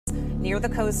near the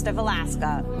coast of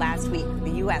Alaska last week.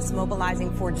 The U.S.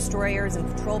 mobilizing 4 destroyers and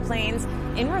patrol planes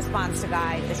in response to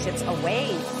guide the ships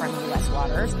away from U.S.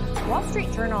 waters. Wall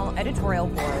Street Journal editorial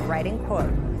board writing, quote,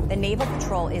 "The naval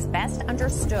patrol is best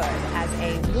understood as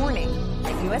a warning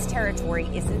that U.S. territory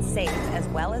isn't safe, as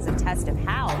well as a test of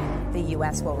how the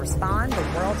U.S. will respond. The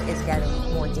world is getting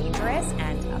more dangerous,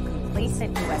 and a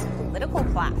complacent U.S. political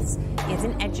class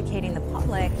isn't educating the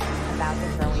public about the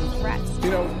growing threats."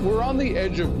 You know, we're on the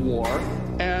edge of war,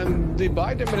 and the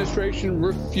Biden administration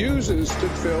refuses to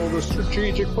fill the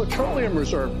Strategic Petroleum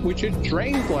Reserve, which it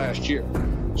drained last year.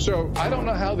 So I don't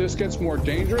know how this gets more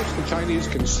dangerous. The Chinese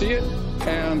can see it,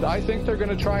 and I think they're going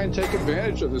to try and take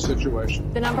advantage of the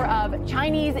situation. The number of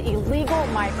Chinese illegal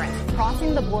migrants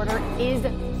crossing the border is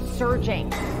surging.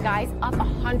 Guys, up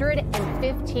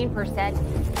 115%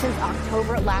 since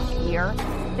October last year.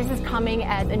 This is coming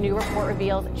as a new report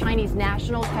reveals Chinese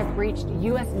nationals have breached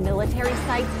U.S. military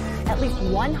sites at least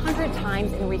 100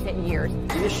 times in recent years.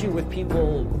 The issue with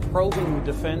people probing the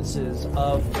defenses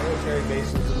of military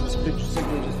bases, and this could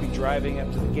simply just be driving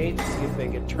up to the gate to see if they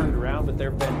get turned around, but there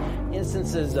have been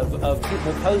instances of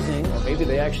people posing, or maybe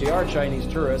they actually are Chinese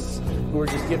tourists, who are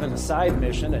just given a side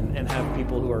mission and have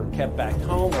people who are kept back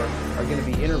home or are going to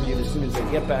be interviewed as soon as they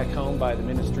get back home by the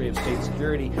Ministry of State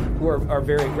Security, who are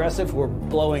very aggressive, who are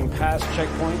blowing past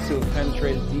checkpoints, who have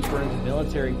penetrated deeper into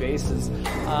military bases.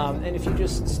 And if you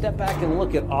just step back and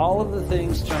look at all of the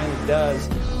things China does,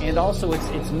 and also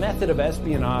its method of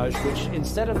espionage, which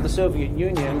instead of the Soviet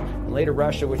Union, and later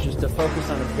Russia, which is to focus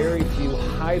on a very few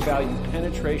high-value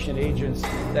penetration agents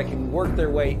that can work their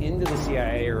way into the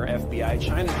CIA or FBI,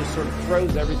 China just sort of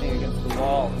throws everything against the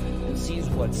wall and sees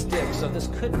what sticks. So this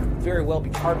could very well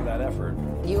be part of that effort.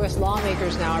 U.S.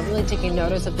 lawmakers now are really taking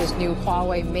notice of this new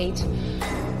Huawei Mate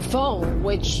phone,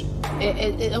 which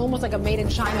it almost like a made in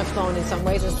China phone in some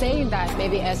ways, and saying that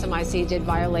maybe SMIC did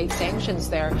violate sanctions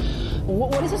there.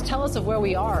 What does this tell us of where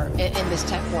we are in this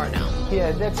tech war now?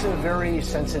 Yeah, that's a very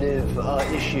sensitive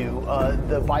issue.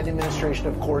 The Biden administration,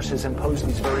 of course, has imposed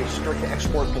these very strict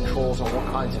export controls on what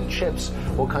kinds of chips,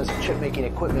 what kinds of chip-making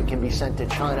equipment can be sent to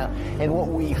China. And what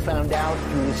we found out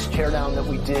through this teardown that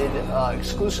we did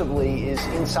exclusively is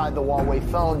inside the Huawei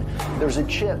phone, there's a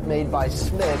chip made by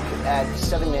SMIC at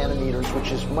 7 nanometers,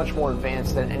 which is much more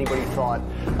advanced than anybody thought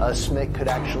SMIC could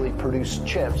actually produce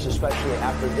chips, especially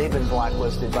after they've been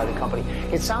blacklisted by the company.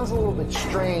 It sounds a little bit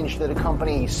strange that a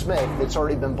company, SMIC, that's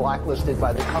already been blacklisted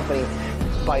by the company,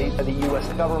 by the U.S.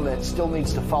 government, still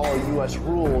needs to follow U.S.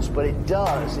 rules, but it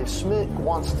does. If SMIC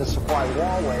wants to supply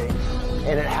Huawei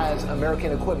and it has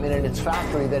American equipment in its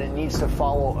factory, then it needs to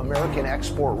follow American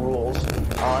export rules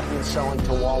in selling to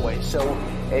Huawei. So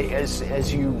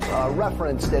as you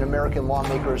referenced, an American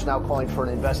lawmaker is now calling for an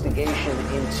investigation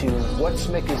into what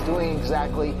SMIC is doing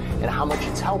exactly and how much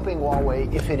it's helping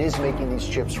Huawei if it is making these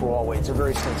chips for Huawei. It's a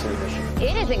very sensitive issue.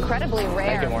 It is incredibly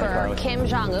rare for Kim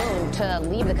Jong-un to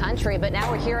leave the country, but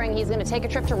now we're hearing he's going to take a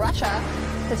trip to Russia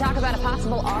to talk about a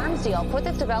possible arms deal. Put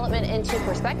this development into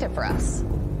perspective for us.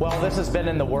 Well, this has been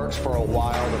in the works for a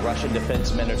while. The Russian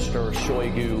Defense Minister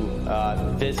Shoigu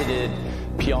visited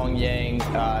Pyongyang,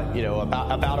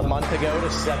 about a month ago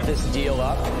to set this deal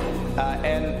up.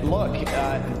 And look,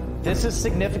 this is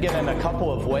significant in a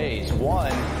couple of ways.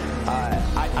 One,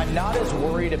 I'm not as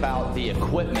worried about the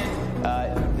equipment.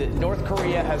 North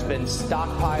Korea has been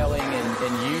stockpiling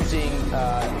and using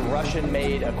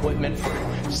Russian-made equipment for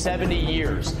 70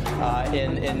 years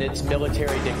in its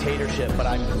military dictatorship, but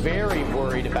I'm very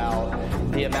worried about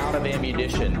the amount of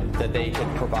ammunition that they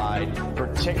can provide,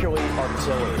 particularly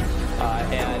artillery.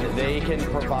 And they can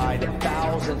provide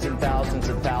thousands and thousands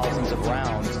and thousands of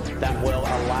rounds that will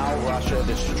allow Russia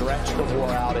to stretch the war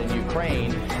out in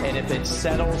Ukraine. And if it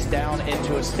settles down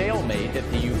into a stalemate, if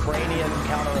the Ukrainian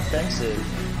counteroffensive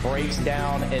breaks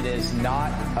down and is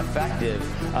not effective,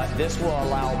 this will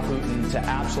allow Putin to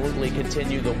absolutely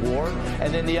continue the war.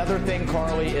 And then the other thing,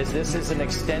 Carly, is this is an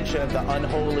extension of the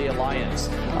unholy alliance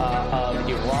of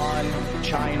Iran,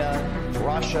 China,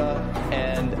 Russia,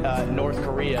 and North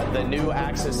Korea, the new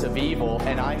axis of evil.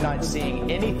 And I'm not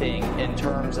seeing anything in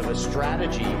terms of a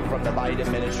strategy from the Biden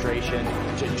administration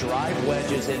to drive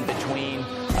wedges in between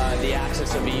the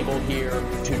axis of evil here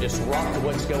to disrupt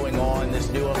what's going on, this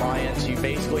new alliance. You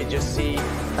basically just see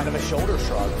kind of a shoulder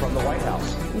shrug from the White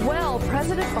House. Well,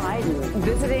 President Biden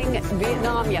visiting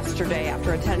Vietnam yesterday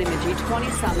after attending the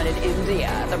G20 summit in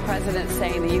India. The president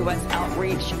saying the U.S.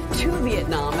 outreach to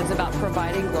Vietnam is about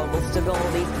providing global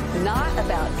stability, not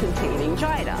about containing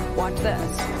China. Watch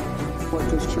this. What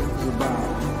this trip is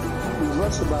about is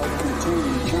less about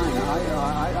containing China.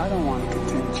 I don't want to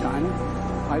contain China.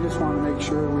 I just want to make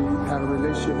sure we have a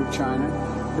relationship with China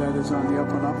that is on the up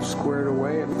and up, squared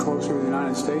away, and closer to the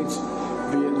United States.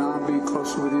 Vietnam being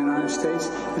closer with the United States.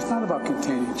 It's not about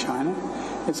containing China.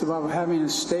 It's about having a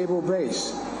stable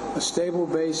base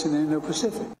in the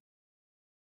Indo-Pacific.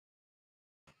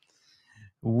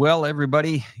 Well,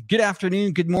 everybody, good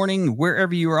afternoon, good morning,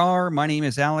 wherever you are. My name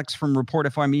is Alex from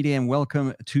Reportify Media, and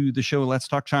welcome to the show, Let's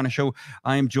Talk China Show.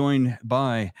 I am joined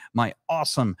by my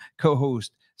awesome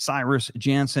co-host, Cyrus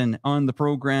Jansen, on the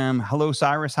program. Hello,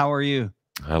 Cyrus. How are you?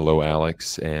 Hello,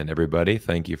 Alex, and everybody.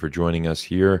 Thank you for joining us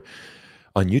here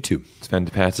on YouTube. It's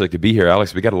fantastic to be here,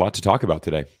 Alex. We got a lot to talk about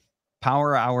today.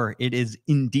 Power Hour. It is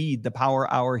indeed the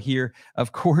Power Hour here.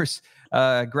 Of course,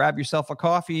 grab yourself a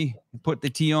coffee, put the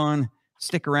tea on,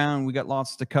 stick around. We got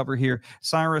lots to cover here.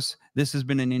 Cyrus, this has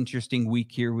been an interesting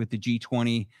week here with the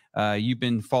G20. You've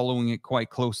been following it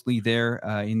quite closely there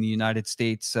in the United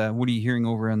States. What are you hearing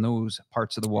over in those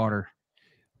parts of the water?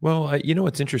 Well, you know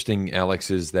what's interesting, Alex,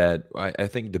 is that I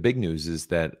think the big news is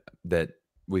that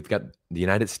we've got the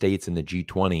United States and the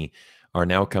G20 are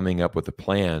now coming up with a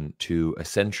plan to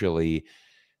essentially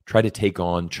try to take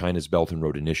on China's Belt and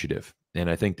Road Initiative. And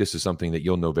I think this is something that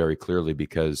you'll know very clearly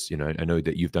because, you know, I know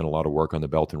that you've done a lot of work on the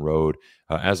Belt and Road,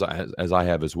 as I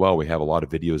have as well. We have a lot of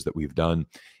videos that we've done.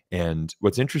 And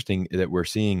what's interesting that we're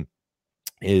seeing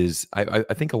is I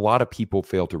think a lot of people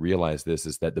fail to realize this,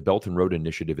 is that the Belt and Road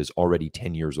Initiative is already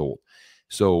 10 years old.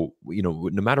 So, you know,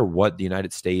 no matter what the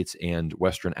United States and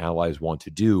Western allies want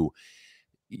to do,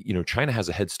 you know, China has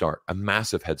a head start, a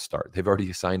massive head start. They've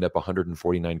already signed up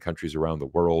 149 countries around the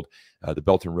world. The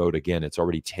Belt and Road, again, it's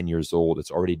already 10 years old.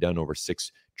 It's already done over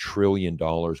 $6 trillion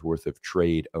worth of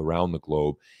trade around the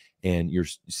globe. And you're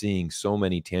seeing so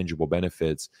many tangible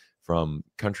benefits from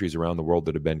countries around the world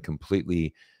that have been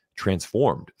completely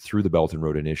transformed through the Belt and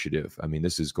Road Initiative. I mean,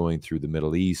 this is going through the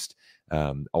Middle East,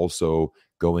 also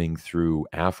going through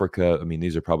Africa. I mean,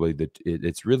 these are probably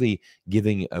it's really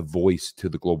giving a voice to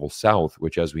the global South,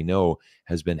 which, as we know,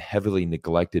 has been heavily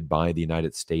neglected by the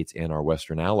United States and our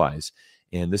Western allies.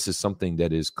 And this is something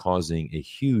that is causing a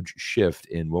huge shift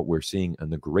in what we're seeing on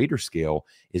the greater scale,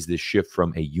 is this shift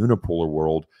from a unipolar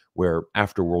world where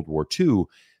after World War II,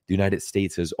 the United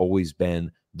States has always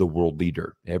been the world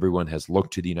leader. Everyone has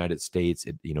looked to the United States.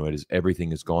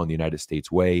 Everything has gone the United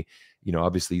States way. You know,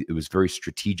 obviously it was very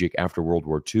strategic after World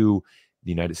War II. The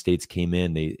United States came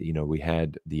in. We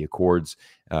had the Accords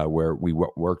where we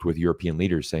worked with European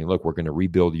leaders saying, look, we're going to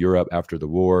rebuild Europe after the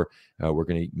war. We're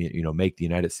going to, make the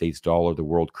United States dollar the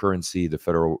world currency, the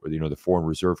federal, the foreign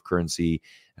reserve currency.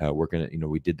 We're going to,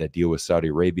 we did that deal with Saudi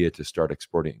Arabia to start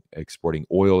exporting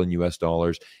oil in U.S.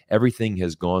 dollars. Everything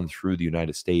has gone through the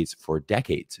United States for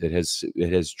decades. It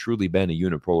has truly been a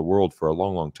unipolar world for a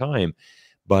long, long time.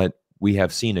 But we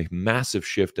have seen a massive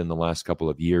shift in the last couple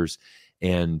of years.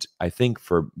 And I think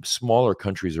for smaller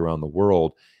countries around the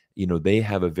world, they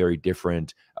have a very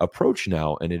different approach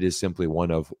now. And it is simply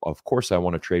one of course, I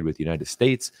want to trade with the United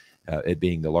States, it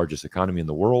being the largest economy in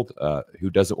the world. Who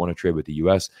doesn't want to trade with the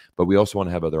U.S.? But we also want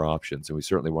to have other options. And we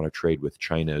certainly want to trade with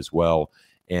China as well.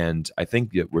 And I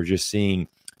think that we're just seeing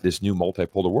this new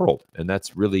multipolar world. And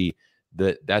that's really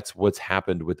that's what's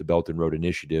happened with the Belt and Road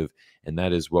Initiative. And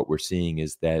that is what we're seeing,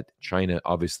 is that China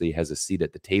obviously has a seat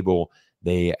at the table.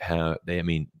 You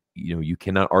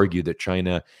cannot argue that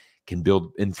China can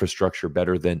build infrastructure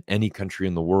better than any country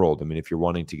in the world. I mean, if you're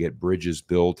wanting to get bridges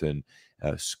built and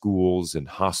schools and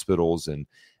hospitals and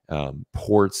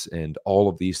ports and all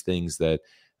of these things that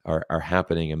are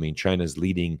happening, I mean, China's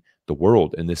leading the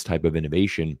world in this type of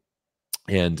innovation,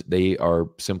 and they are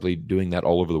simply doing that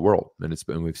all over the world. And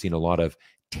we've seen a lot of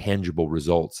tangible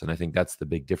results. And I think that's the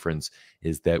big difference,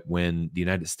 is that when the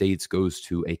United States goes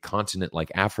to a continent like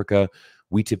Africa,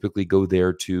 we typically go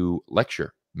there to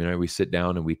lecture. We sit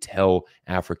down and we tell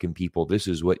African people, this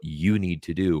is what you need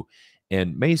to do.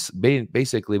 And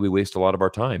basically, we waste a lot of our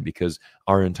time because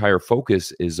our entire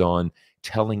focus is on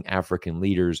telling African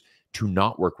leaders to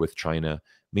not work with China.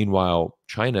 Meanwhile,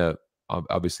 China,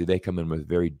 obviously, they come in with a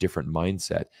very different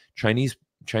mindset. Chinese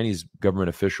government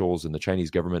officials and the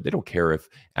Chinese government, they don't care if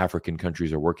African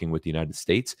countries are working with the United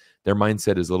States. Their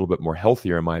mindset is a little bit more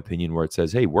healthier, in my opinion, where it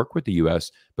says, hey, work with the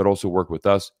U.S., but also work with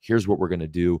us. Here's what we're going to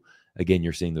do. Again,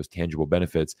 you're seeing those tangible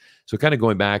benefits. So kind of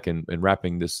going back and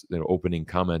wrapping this opening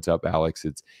comment up, Alex,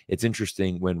 it's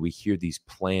interesting when we hear these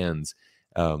plans.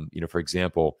 For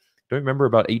example, don't you remember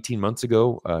about 18 months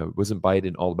ago, wasn't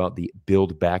Biden all about the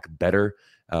Build Back Better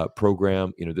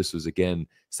program? This was, again,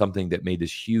 something that made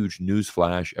this huge news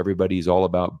flash. Everybody's all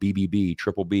about BBB,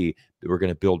 triple B. We're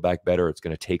going to build back better. It's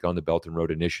going to take on the Belt and Road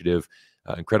Initiative.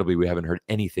 Incredibly, we haven't heard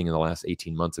anything in the last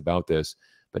 18 months about this.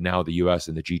 but now the U.S.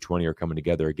 and the G20 are coming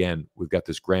together again. We've got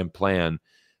this grand plan,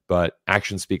 but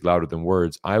actions speak louder than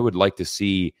words. I would like to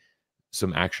see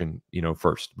some action,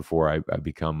 first before I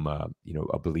become,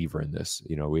 a believer in this.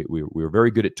 We're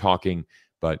very good at talking,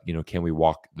 but can we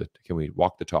walk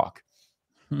the talk?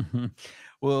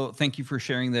 Well, thank you for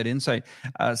sharing that insight.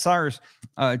 Cyrus,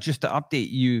 just to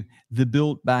update you, the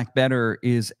Build Back Better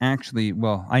is actually,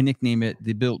 well, I nickname it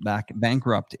the Build Back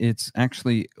Bankrupt. It's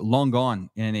actually long gone,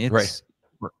 and it's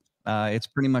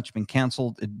pretty much been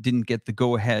canceled. It didn't get the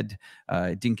go-ahead.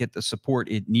 It didn't get the support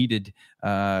it needed.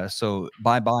 So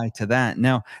bye-bye to that.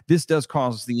 Now, this does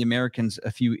cause the Americans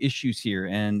a few issues here,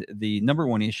 and the number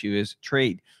one issue is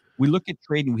trade. We look at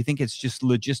trade, and we think it's just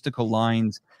logistical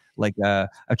lines, like a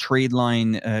trade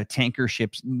line, tanker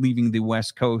ships leaving the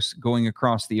West Coast, going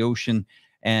across the ocean,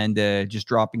 and just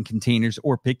dropping containers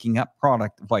or picking up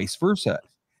product, vice versa.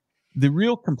 The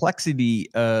real complexity,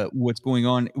 what's going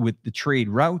on with the trade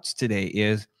routes today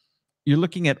is you're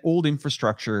looking at old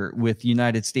infrastructure with the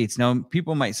United States. Now,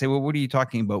 people might say, well, what are you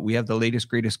talking about? We have the latest,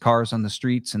 greatest cars on the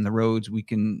streets and the roads. We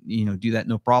can, do that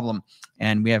no problem.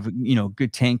 And we have,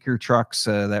 good tanker trucks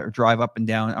that drive up and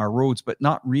down our roads, but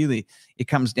not really. It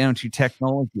comes down to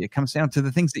technology. It comes down to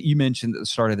the things that you mentioned at the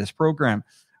start of this program.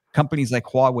 Companies like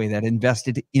Huawei that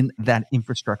invested in that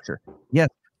infrastructure. Yes,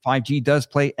 5G does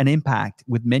play an impact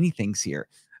with many things here.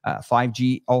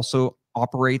 5G also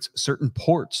operates certain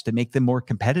ports to make them more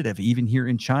competitive, even here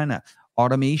in China.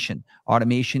 Automation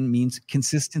means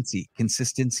consistency.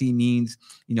 Consistency means,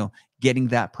 getting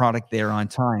that product there on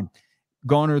time.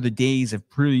 Gone are the days of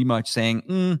pretty much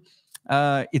saying,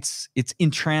 it's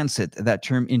in transit. That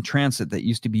term in transit that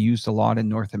used to be used a lot in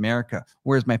North America.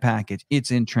 Where's my package?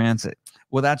 It's in transit.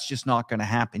 Well, that's just not going to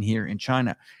happen here in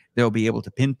China. They'll be able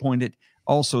to pinpoint it.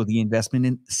 Also, the investment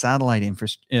in satellite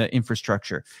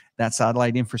infrastructure. That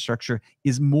satellite infrastructure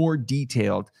is more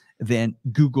detailed than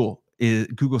Google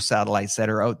satellites that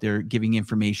are out there giving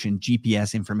information,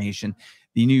 GPS information.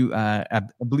 The new, I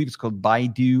believe it's called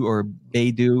Baidu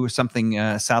or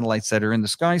something, satellites that are in the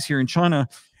skies here in China,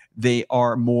 they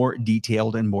are more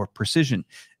detailed and more precision.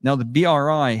 Now, the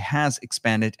BRI has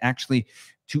expanded actually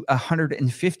to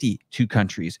 152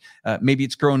 countries. Maybe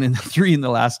it's grown in 3 in the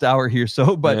last hour here.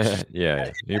 So, but yeah,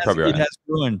 you're probably right. It has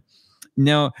grown.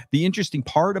 Now, the interesting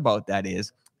part about that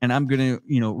is, and I'm going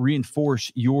to,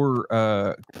 reinforce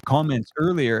your comments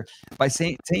earlier by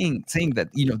saying that,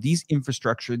 these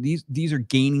infrastructure, these are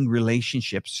gaining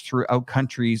relationships throughout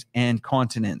countries and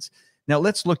continents. Now,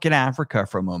 let's look at Africa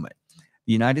for a moment.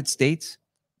 The United States,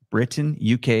 Britain,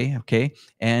 UK,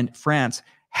 and France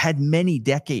had many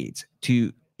decades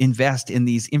to invest in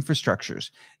these infrastructures.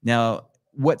 Now,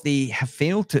 what they have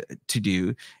failed to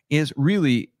do is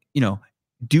really,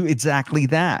 do exactly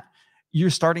that.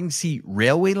 You're starting to see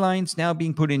railway lines now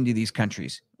being put into these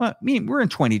countries. Well, we're in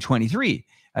 2023.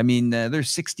 There's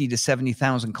 60 to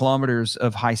 70,000 kilometers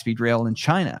of high-speed rail in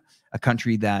China, a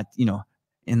country that,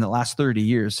 in the last 30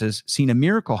 years has seen a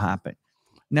miracle happen.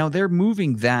 Now they're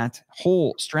moving that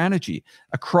whole strategy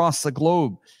across the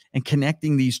globe and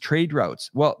connecting these trade routes.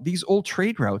 Well, these old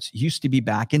trade routes used to be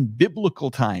back in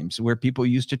biblical times where people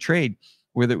used to trade,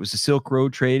 whether it was the Silk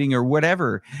Road trading or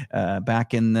whatever,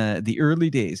 back in the early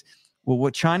days. Well,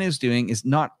 what China is doing is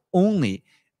not only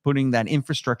putting that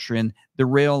infrastructure in, the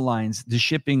rail lines, the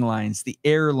shipping lines, the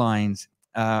airlines,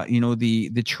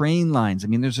 the train lines.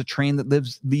 There's a train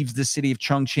that leaves the city of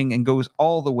Chongqing and goes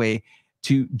all the way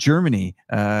to Germany.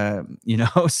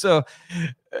 So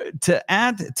to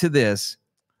add to this,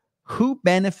 who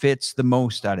benefits the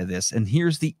most out of this? And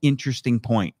here's the interesting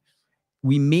point.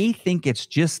 We may think it's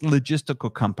just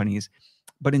logistical companies,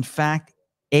 but in fact,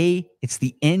 A, it's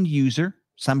the end user,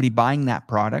 somebody buying that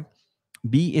product.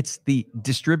 B, it's the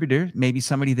distributor, maybe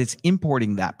somebody that's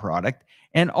importing that product.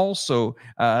 And also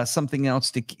something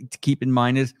else to keep in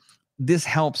mind is this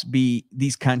helps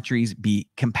these countries be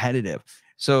competitive.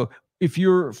 So if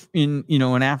you're in,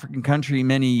 an African country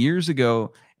many years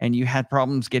ago and you had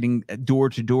problems getting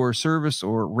door-to-door service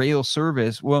or rail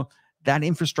service, well, that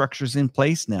infrastructure is in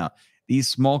place now. These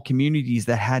small communities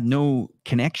that had no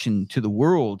connection to the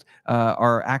world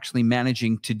are actually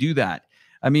managing to do that.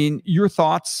 Your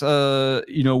thoughts,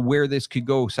 where this could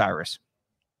go, Cyrus?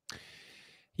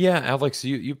 Yeah, Alex,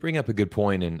 you bring up a good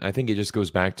point, and I think it just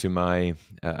goes back to my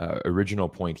original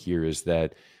point here is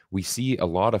that we see a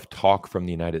lot of talk from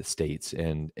the United States.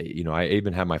 And, I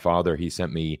even had my father, he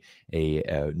sent me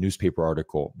a newspaper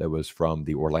article that was from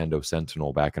the Orlando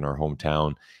Sentinel back in our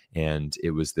hometown. And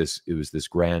it was this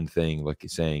grand thing, like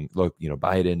saying, look,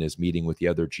 Biden is meeting with the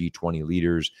other G20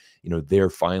 leaders. They're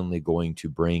finally going to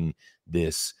bring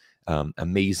this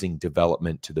amazing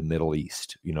development to the Middle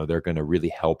East. They're going to really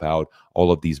help out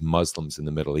all of these Muslims in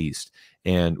the Middle East.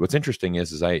 And what's interesting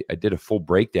is I did a full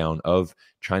breakdown of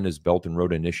China's Belt and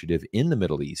Road Initiative in the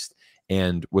Middle East.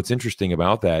 And what's interesting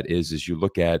about that is you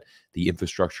look at the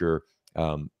infrastructure,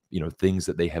 things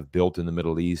that they have built in the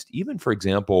Middle East. Even, for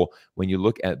example, when you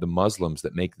look at the Muslims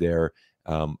that make their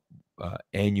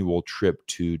annual trip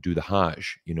to do the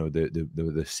Hajj,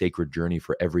 the sacred journey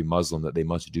for every Muslim that they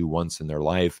must do once in their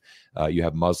life. You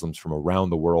have Muslims from around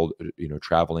the world,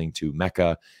 traveling to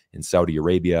Mecca in Saudi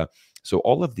Arabia. So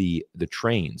all of the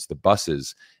trains, the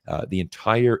buses, the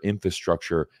entire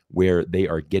infrastructure where they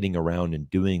are getting around and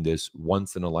doing this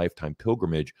once in a lifetime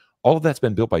pilgrimage, all of that's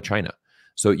been built by China.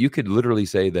 So you could literally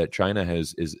say that China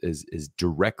is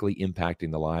directly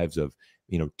impacting the lives of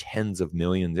tens of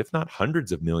millions, if not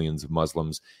hundreds of millions of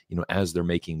Muslims, as they're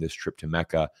making this trip to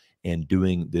Mecca and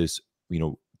doing this,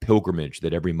 pilgrimage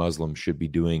that every Muslim should be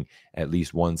doing at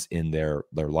least once in their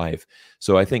life.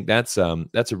 So I think that's a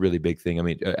really big thing. I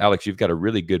mean, Alex, you've got a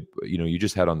really good, you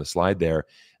just had on the slide there.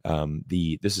 I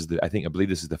believe this is the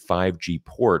 5G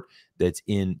port that's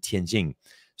in Tianjin.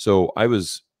 So I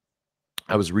was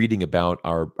reading about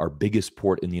our biggest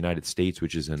port in the United States,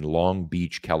 which is in Long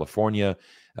Beach, California.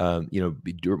 When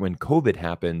COVID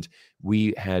happened,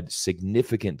 we had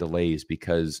significant delays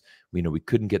because we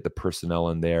couldn't get the personnel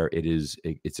in there.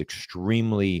 It's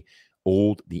extremely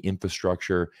old, the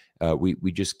infrastructure.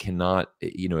 We just cannot.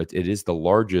 It is the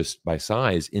largest by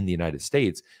size in the United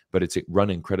States, but it's run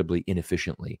incredibly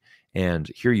inefficiently. And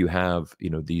here you have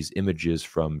these images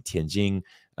from Tianjin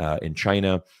in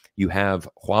China. You have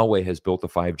Huawei has built a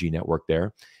 5G network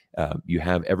there. You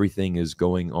have everything is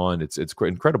going on. It's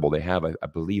incredible. They have, I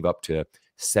believe, up to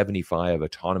 75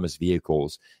 autonomous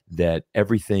vehicles that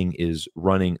everything is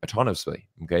running autonomously.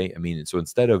 Okay. I mean, so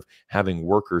instead of having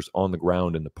workers on the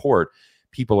ground in the port,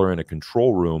 people are in a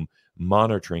control room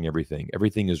monitoring everything.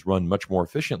 Everything is run much more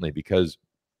efficiently because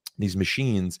these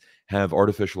machines have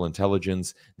artificial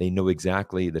intelligence. They know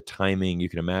exactly the timing. You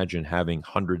can imagine having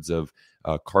hundreds of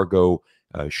cargo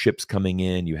ships coming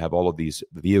in. You have all of these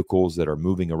vehicles that are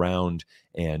moving around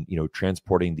and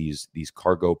transporting these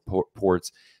cargo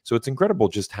ports. So it's incredible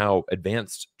just how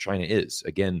advanced China is.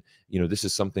 Again, this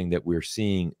is something that we're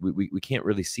seeing. We can't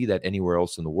really see that anywhere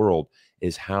else in the world,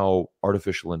 is how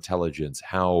artificial intelligence,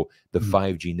 how the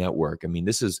 5G network. I mean,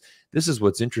 this is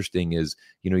what's interesting is,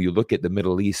 you look at the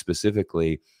Middle East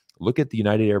specifically. Look at the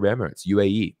United Arab Emirates,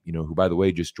 UAE, who, by the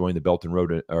way, just joined the Belt and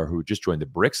Road, or who just joined the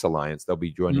BRICS alliance. They'll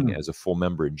be joining as a full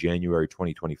member in January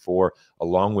 2024,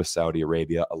 along with Saudi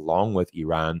Arabia, along with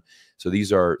Iran. So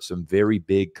these are some very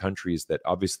big countries that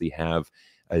obviously have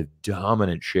a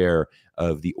dominant share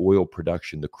of the oil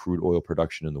production, the crude oil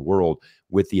production in the world,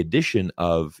 with the addition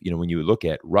of, when you look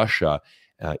at Russia,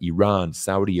 Iran,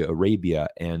 Saudi Arabia,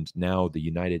 and now the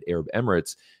United Arab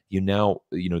Emirates,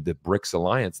 the BRICS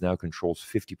alliance now controls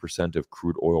 50% of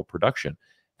crude oil production.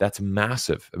 That's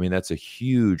massive. I mean, that's a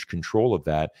huge control of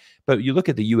that. But you look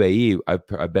at the UAE,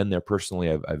 I've been there personally.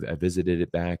 I visited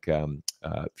it back a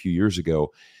few years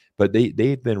ago. But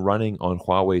they've been running on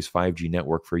Huawei's 5G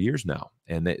network for years now.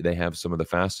 And they have some of the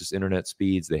fastest internet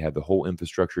speeds. They have the whole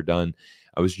infrastructure done.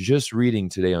 I was just reading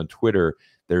today on Twitter,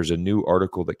 there's a new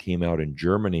article that came out in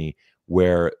Germany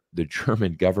where the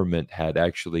German government had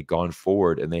actually gone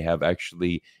forward and they have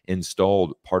actually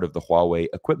installed part of the Huawei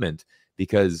equipment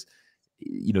because,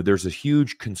 there's a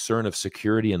huge concern of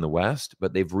security in the West,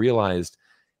 but they've realized,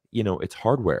 it's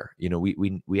hardware.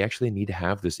 We actually need to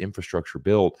have this infrastructure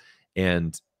built,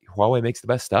 and Huawei makes the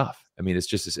best stuff. I mean, it's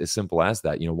just as simple as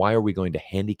that. Why are we going to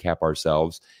handicap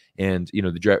ourselves? And,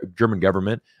 the German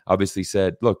government obviously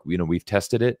said, look, we've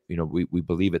tested it. We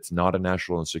believe it's not a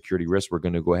national and security risk. We're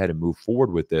going to go ahead and move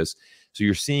forward with this. So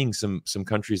you're seeing some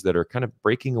countries that are kind of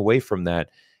breaking away from that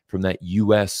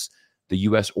the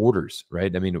U.S. orders,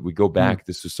 right? I mean, we go back.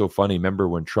 This is so funny. Remember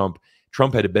when Trump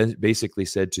had basically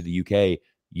said to the UK,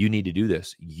 you need to do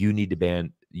this. You need to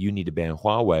ban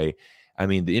Huawei. I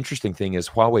mean, the interesting thing is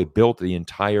Huawei built the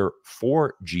entire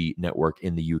 4G network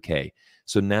in the UK.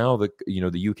 So now the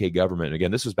UK government,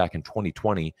 again, this was back in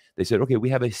 2020, they said, okay, we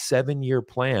have a 7-year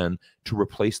plan to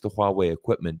replace the Huawei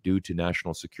equipment due to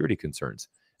national security concerns.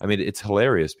 I mean, it's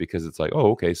hilarious because it's like,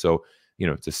 oh, okay, so,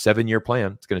 it's a 7-year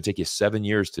plan. It's going to take you 7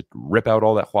 years to rip out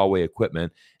all that Huawei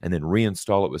equipment and then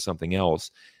reinstall it with something else.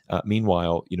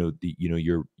 Meanwhile,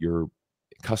 your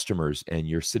customers and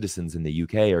your citizens in the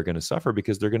UK are going to suffer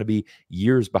because they're going to be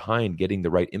years behind getting the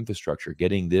right infrastructure,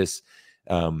 getting this,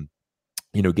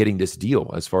 getting this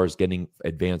deal as far as getting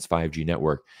advanced 5G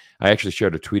network. I actually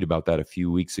shared a tweet about that a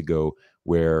few weeks ago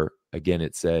where, again,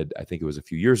 it said, I think it was a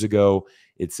few years ago,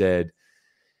 it said,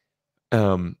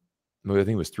 I think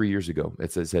it was 3 years ago.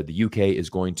 It said the UK is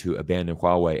going to abandon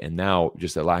Huawei, and now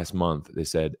just the last month they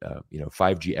said,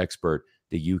 5G expert,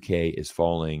 the UK is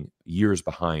falling years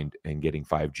behind and getting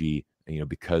 5G,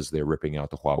 because they're ripping out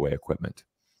the Huawei equipment.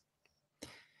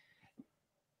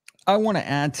 I want to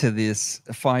add to this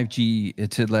 5G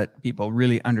to let people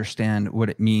really understand what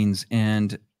it means.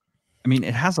 And I mean,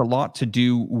 it has a lot to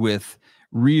do with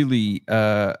really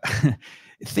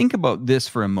think about this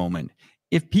for a moment.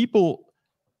 If people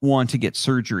want to get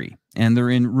surgery and they're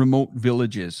in remote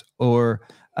villages or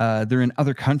they're in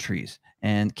other countries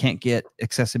and can't get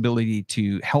accessibility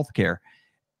to healthcare,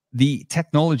 the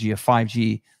technology of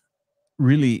 5G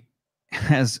really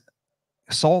has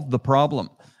solved the problem.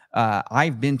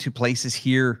 I've been to places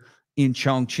here in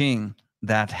Chongqing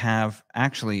that have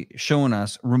actually shown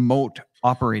us remote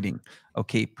operating,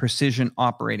 precision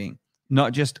operating,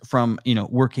 not just from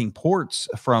working ports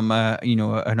from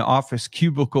an office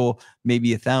cubicle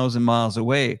maybe 1,000 miles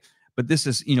away, but this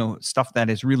is stuff that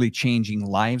is really changing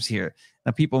lives here.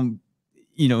 Now, people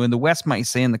in the West might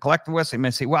say, in the collective West, they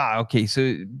might say, wow, okay,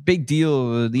 so big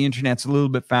deal. The internet's a little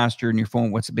bit faster in your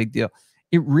phone. What's a big deal?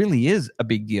 It really is a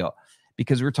big deal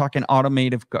because we're talking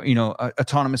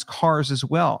autonomous cars as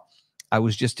well. I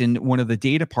was just in one of the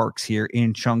data parks here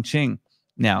in Chongqing.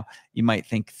 Now, you might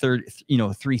think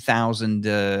 3,000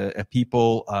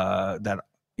 people that,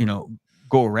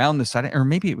 go around the side, or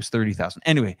maybe it was 30,000.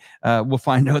 Anyway, we'll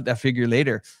find out that figure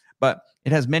later. But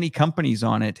it has many companies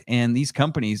on it, and these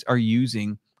companies are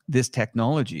using this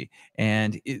technology,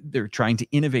 and they're trying to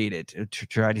innovate it to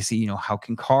try to see, how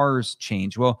can cars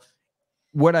change? Well,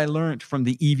 what I learned from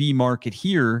the EV market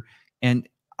here, and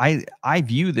I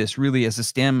view this really as a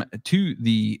stem to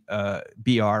the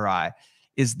BRI,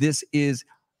 is this is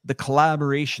the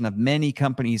collaboration of many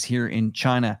companies here in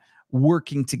China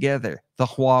working together. The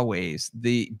Huawei's,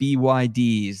 the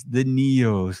BYDs, the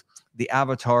NIOs, the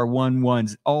Avatar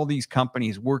 1.1s, all these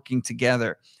companies working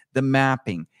together, the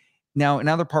mapping. Now, in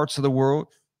other parts of the world,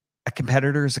 a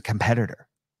competitor is a competitor.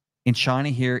 In China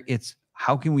here, it's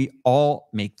how can we all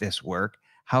make this work?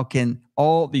 How can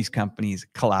all these companies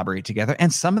collaborate together?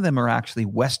 And some of them are actually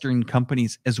Western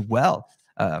companies as well,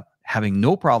 having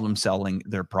no problem selling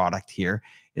their product here.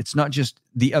 It's not just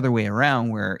the other way around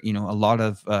where, a lot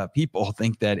of people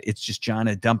think that it's just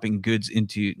China dumping goods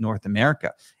into North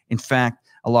America. In fact,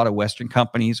 a lot of Western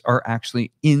companies are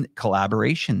actually in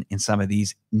collaboration in some of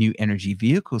these new energy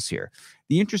vehicles here.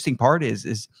 The interesting part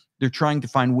is they're trying to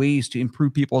find ways to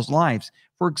improve people's lives.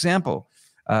 For example,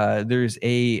 there's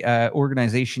a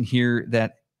organization here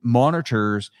that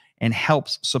monitors and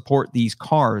helps support these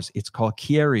cars. It's called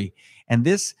Kieri. And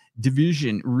this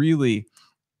division really,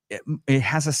 it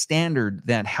has a standard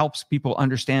that helps people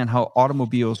understand how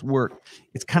automobiles work.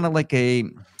 It's kind of like I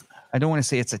don't want to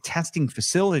say it's a testing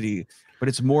facility, but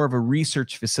it's more of a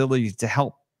research facility to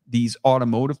help these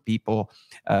automotive people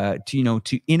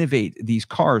to innovate these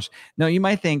cars. Now, you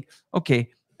might think, okay,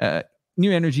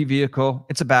 new energy vehicle,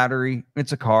 it's a battery,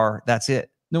 it's a car, that's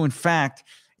it. No, in fact,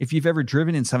 if you've ever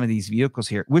driven in some of these vehicles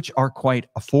here, which are quite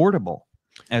affordable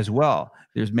as well,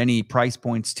 there's many price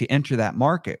points to enter that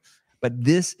market. But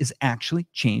this is actually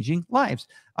changing lives.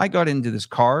 I got into this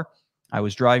car. I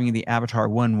was driving the Avatar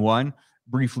 1.1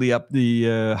 briefly up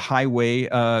the highway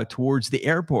towards the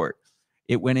airport.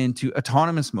 It went into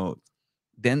autonomous mode.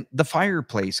 Then the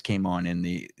fireplace came on, and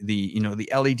the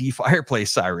LED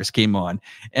fireplace, Cyrus, came on.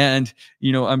 And,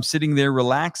 I'm sitting there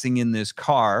relaxing in this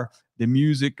car. The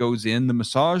music goes in, the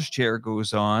massage chair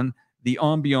goes on, the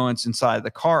ambiance inside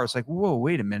the car. It's like, whoa,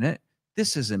 wait a minute.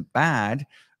 This isn't bad.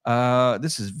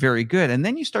 This is very good. And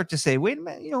then you start to say, wait a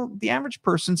minute, the average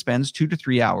person spends 2 to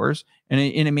 3 hours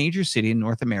in a major city in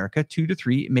North America, 2 to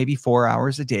 3, maybe 4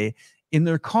 hours a day in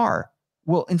their car.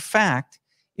 Well, in fact,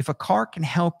 if a car can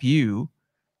help you,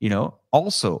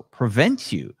 also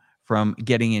prevent you from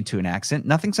getting into an accident,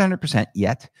 nothing's 100%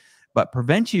 yet, but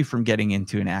prevent you from getting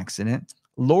into an accident,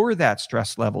 lower that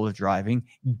stress level of driving,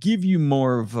 give you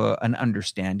more of an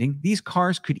understanding. These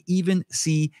cars could even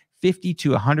see 50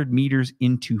 to 100 meters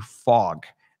into fog.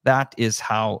 That is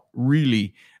how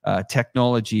really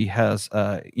technology has,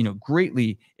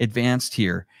 greatly advanced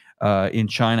here in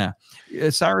China.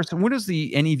 Cyrus, what is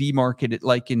the NEV market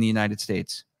like in the United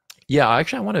States? Yeah,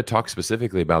 actually, I want to talk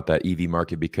specifically about that EV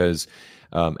market because,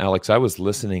 Alex, I was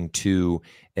listening to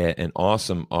an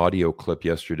awesome audio clip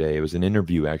yesterday. It was an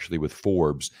interview actually with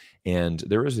Forbes, and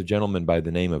there is a gentleman by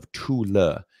the name of Tu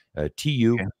Le,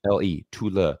 T-U-L-E, Tu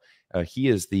Le. He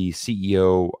is the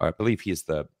CEO. I believe he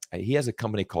has a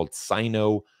company called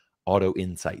Sino Auto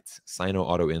Insights.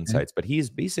 But he is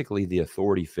basically the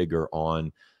authority figure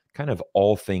on kind of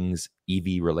all things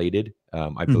EV related.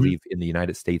 I believe in the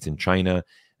United States and China.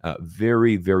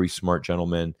 Very, very smart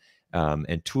gentleman.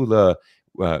 And Tula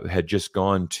had just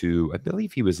gone to, I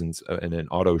believe he was in an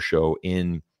auto show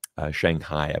in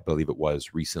Shanghai, I believe it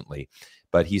was recently.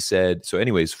 But he said, so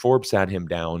anyways, Forbes sat him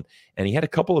down and he had a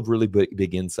couple of really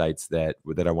big insights that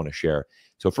I want to share.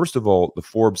 So first of all, the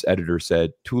Forbes editor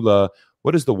said, Tula,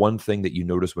 what is the one thing that you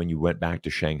noticed when you went back to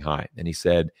Shanghai? And he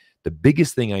said, the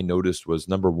biggest thing I noticed was,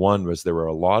 number one, was there were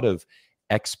a lot of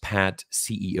expat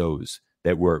CEOs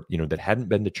that were, that hadn't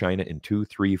been to China in 2,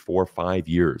 3, 4, 5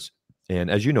 years.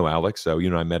 And as you know, Alex, so,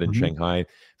 I met in Shanghai a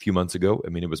few months ago. I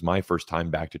mean, it was my first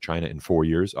time back to China in 4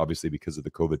 years, obviously because of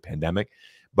the COVID pandemic.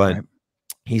 But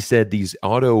he said these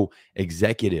auto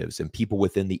executives and people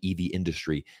within the EV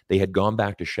industry, they had gone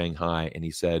back to Shanghai. And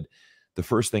he said, the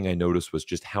first thing I noticed was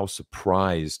just how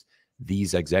surprised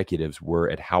these executives were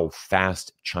at how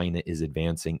fast China is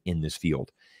advancing in this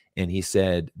field. And he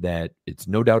said that it's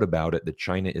no doubt about it that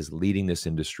China is leading this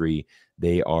industry.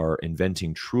 They are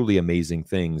inventing truly amazing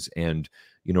things. And,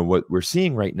 what we're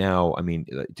seeing right now, I mean,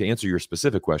 to answer your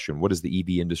specific question, what is the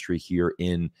EV industry here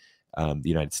in the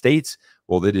United States?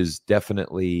 Well, it is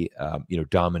definitely,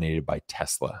 dominated by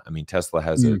Tesla. I mean, Tesla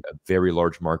has a very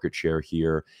large market share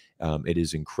here. It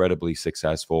is incredibly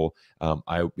successful.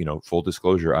 Full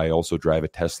disclosure, I also drive a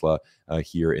Tesla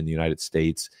here in the United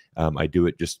States. I do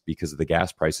it just because of the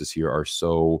gas prices here are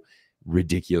so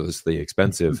ridiculously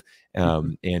expensive.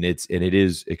 And it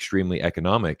is extremely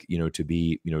economic,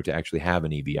 to actually have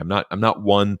an EV. I'm not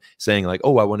one saying like,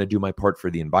 oh, I want to do my part for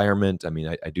the environment. I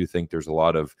mean, I do think there's a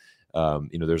lot of,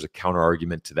 there's a counter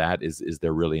argument to that. Is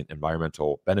there really an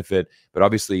environmental benefit? But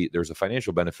obviously there's a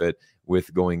financial benefit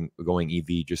with going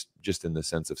EV, just in the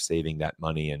sense of saving that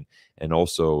money and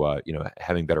also,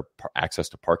 having better access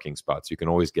to parking spots. You can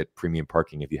always get premium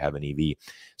parking if you have an EV.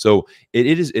 So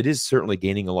it is certainly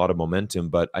gaining a lot of momentum,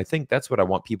 but I think that's what I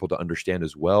want people to understand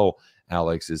as well,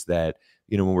 Alex, is that,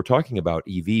 when we're talking about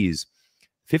EVs,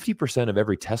 50% of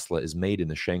every Tesla is made in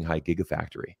the Shanghai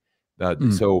Gigafactory.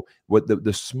 So what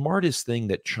the smartest thing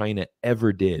that China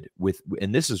ever did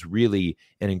and this is really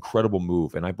an incredible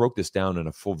move, and I broke this down in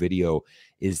a full video,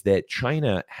 is that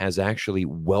China has actually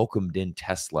welcomed in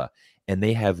Tesla, and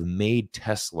they have made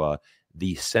Tesla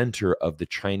the center of the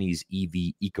Chinese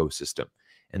EV ecosystem.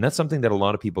 And that's something that a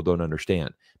lot of people don't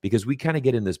understand, because we kind of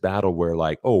get in this battle where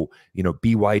like, oh,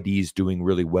 BYD's doing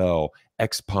really well,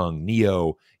 Xpeng,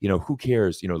 NIO, who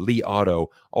cares? Li Auto,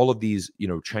 all of these,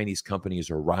 Chinese companies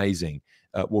are rising.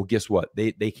 Well, guess what?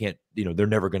 They can't, they're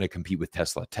never going to compete with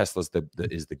Tesla. Tesla's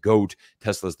is the GOAT.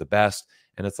 Tesla's the best.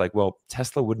 And it's like, well,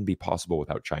 Tesla wouldn't be possible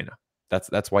without China.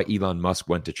 That's why Elon Musk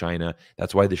went to China.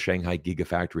 That's why the Shanghai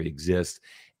Gigafactory exists.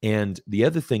 And the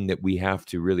other thing that we have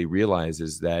to really realize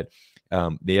is that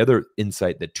the other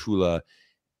insight that Tula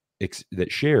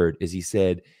that shared is he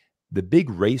said the big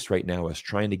race right now is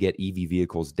trying to get EV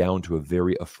vehicles down to a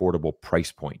very affordable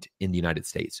price point in the United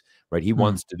States, right? He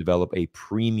wants to develop a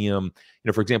premium,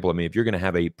 for example, I mean, if you're going to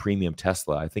have a premium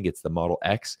Tesla, I think it's the Model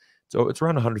X. So it's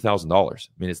around $100,000. I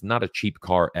mean, it's not a cheap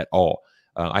car at all.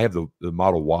 I have the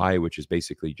Model Y, which is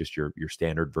basically just your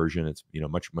standard version. It's,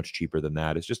 much cheaper than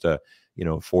that. It's just a,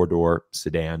 4-door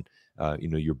sedan.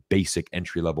 Your basic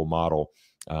entry-level model.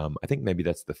 I think maybe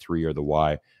that's the 3 or the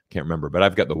Y. Can't remember, but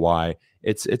I've got the Y.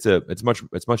 It's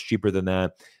much cheaper than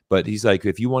that. But he's like,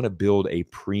 if you want to build a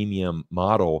premium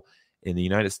model in the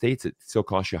United States, it still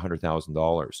costs you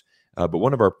 $100,000. But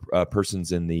one of our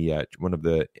persons in the one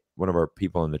of our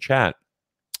people in the chat,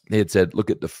 they had said,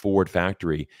 look at the Ford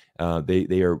factory.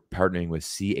 They are partnering with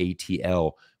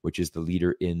CATL, which is the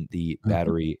leader in the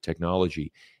battery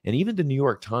technology. And even the New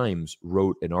York Times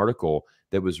wrote an article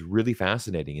that was really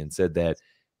fascinating and said that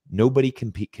nobody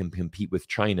can compete with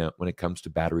China when it comes to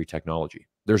battery technology.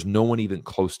 There's no one even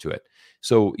close to it.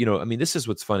 So, I mean, this is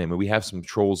what's funny. I mean, we have some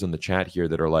trolls in the chat here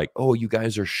that are like, oh, you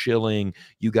guys are shilling.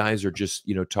 You guys are just,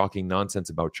 talking nonsense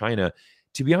about China.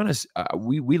 To be honest,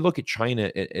 we look at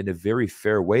China in a very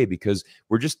fair way, because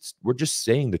we're just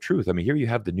saying the truth. I mean, here you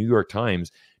have the New York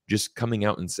Times just coming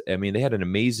out and I mean, they had an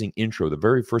amazing intro. The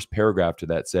very first paragraph to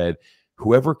that said,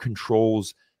 whoever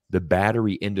controls the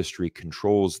battery industry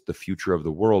controls the future of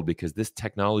the world, because this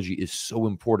technology is so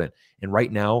important. And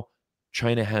right now,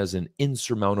 China has an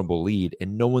insurmountable lead,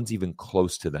 and no one's even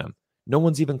close to them. No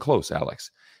one's even close,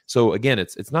 Alex. So again,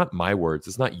 it's not my words.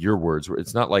 It's not your words.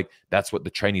 It's not like that's what the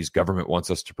Chinese government wants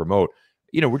us to promote.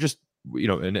 We're just,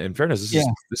 in fairness,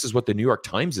 this is what the New York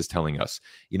Times is telling us,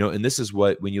 and this is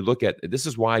what, when you look at, this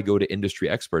is why I go to industry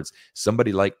experts,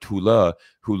 somebody like Tula,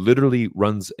 who literally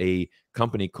runs a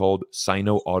company called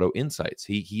Sino Auto Insights.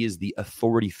 He is the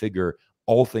authority figure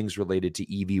all things related to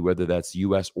EV, whether that's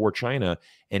US or China.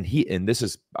 And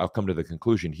I'll come to the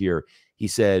conclusion here. He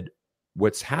said,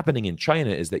 what's happening in China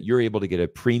is that you're able to get a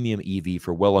premium EV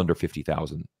for well under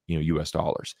 50,000, US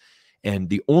dollars. And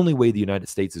the only way the United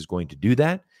States is going to do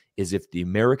that is if the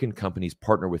American companies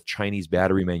partner with Chinese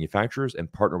battery manufacturers and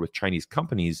partner with Chinese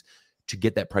companies to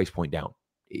get that price point down.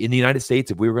 In the United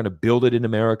States, if we were going to build it in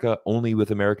America only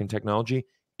with American technology,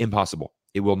 impossible.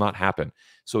 It will not happen.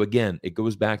 So again, it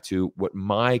goes back to what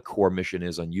my core mission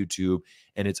is on YouTube,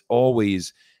 and it's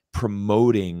always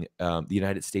promoting the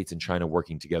United States and China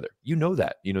working together. You know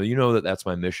that. You know that that's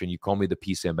my mission. You call me the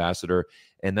peace ambassador,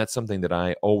 and that's something that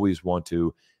I always want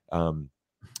to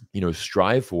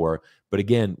strive for. But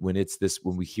again, when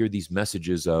we hear these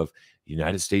messages of the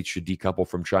United States should decouple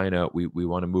from China, we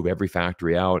want to move every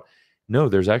factory out. No,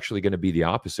 there's actually going to be the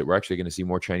opposite. We're actually going to see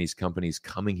more Chinese companies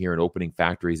coming here and opening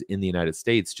factories in the United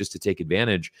States just to take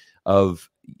advantage of,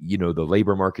 the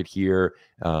labor market here,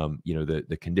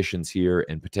 the conditions here,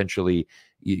 and potentially,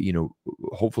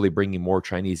 hopefully bringing more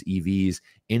Chinese EVs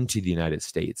into the United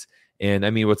States. And I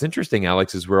mean, what's interesting,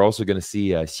 Alex, is we're also going to see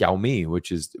Xiaomi,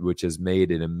 which has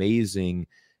made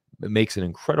makes an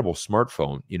incredible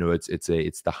smartphone.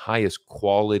 It's the highest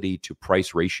quality to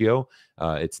price ratio.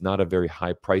 It's not a very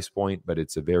high price point, but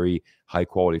it's a very high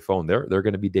quality phone. They're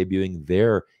going to be debuting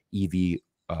their EV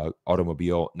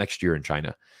automobile next year in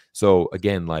China. So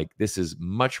again, this is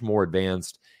much more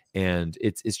advanced, and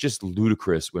it's just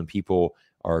ludicrous when people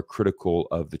are critical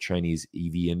of the Chinese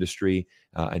EV industry.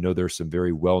 I know there's some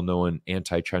very well-known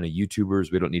anti-China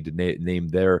YouTubers. We don't need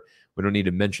to we don't need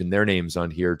to mention their names on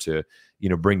here to,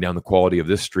 bring down the quality of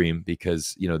this stream,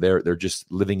 because, they're just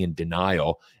living in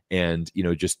denial and,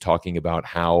 just talking about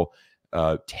how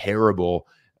terrible,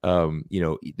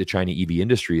 the China EV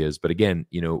industry is. But again,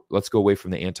 let's go away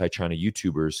from the anti-China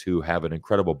YouTubers who have an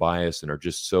incredible bias and are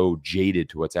just so jaded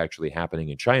to what's actually happening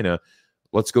in China.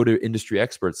 Let's go to industry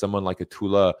experts, someone like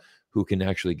Atula, who can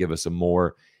actually give us a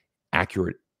more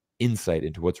accurate insight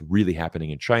into what's really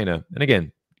happening in China. And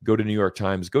again, go to New York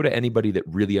Times, go to anybody that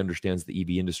really understands the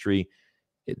EV industry.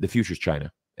 The future's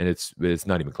China, and it's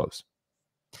not even close.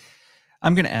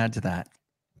 I'm going to add to that.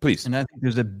 Please. And I think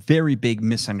there's a very big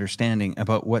misunderstanding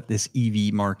about what this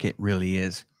EV market really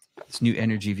is, this new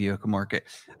energy vehicle market.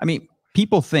 I mean,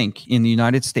 people think in the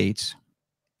United States,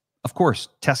 of course,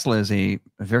 Tesla is a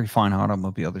very fine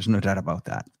automobile. There's no doubt about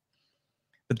that.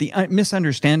 But the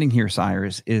misunderstanding here,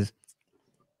 Cyrus, is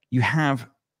you have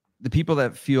the people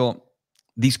that feel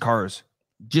these cars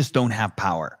just don't have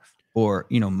power, or,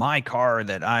 my car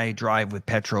that I drive with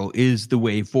petrol is the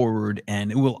way forward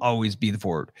and it will always be the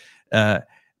forward.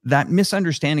 That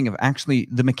misunderstanding of actually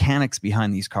the mechanics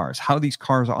behind these cars, how these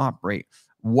cars operate,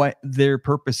 what their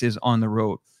purpose is on the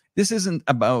road. This isn't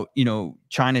about,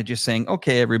 China just saying,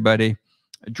 okay, everybody,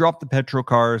 drop the petrol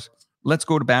cars. Let's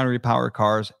go to battery power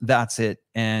cars. That's it.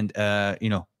 And,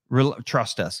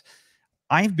 trust us.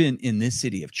 I've been in this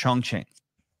city of Chongqing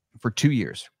for 2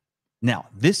 years. Now,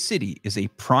 this city is a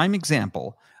prime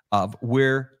example of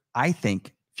where I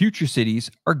think future cities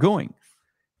are going.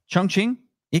 Chongqing,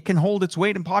 it can hold its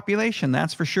weight in population.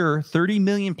 That's for sure. 30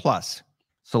 million plus.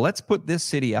 So let's put this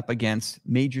city up against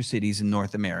major cities in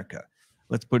North America.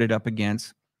 Let's put it up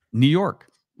against New York.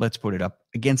 Let's put it up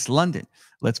against London.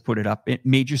 Let's put it up in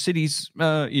major cities,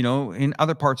 in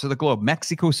other parts of the globe.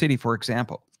 Mexico City, for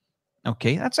example.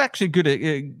 Okay, that's actually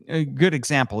a good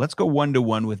example. Let's go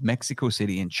 1-to-1 with Mexico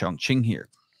City and Chongqing here.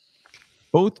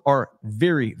 Both are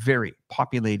very, very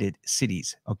populated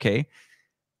cities, okay?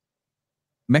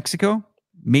 Mexico,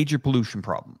 major pollution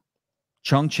problem.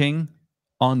 Chongqing,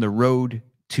 on the road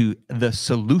to the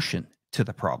solution to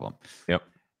the problem. Yep.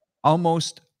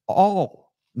 Almost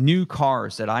all new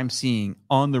cars that I'm seeing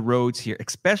on the roads here,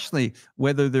 especially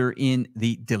whether they're in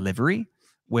the delivery,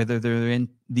 whether they're in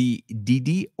the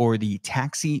DD or the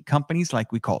taxi companies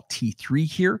like we call T3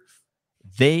 here,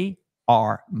 they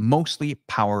are mostly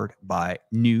powered by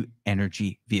new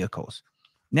energy vehicles.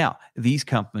 Now, these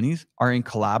companies are in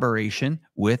collaboration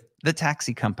with the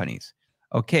taxi companies.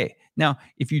 Okay. Now,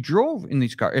 if you drove in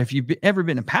these cars, if you've ever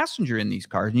been a passenger in these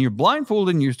cars and you're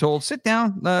blindfolded and you're told, sit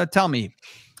down, tell me,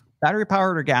 battery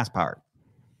powered or gas powered,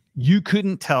 you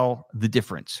couldn't tell the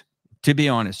difference. To be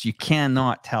honest, you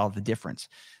cannot tell the difference.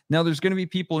 Now, there's going to be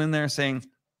people in there saying,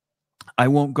 I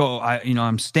won't go.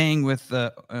 I'm staying with,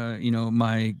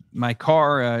 my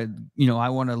car. I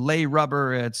want to lay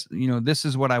rubber. It's, this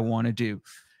is what I want to do.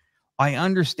 I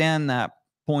understand that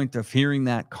point of hearing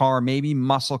that car, maybe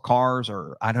muscle cars,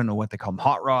 or I don't know what they call them,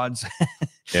 hot rods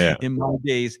in my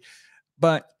days.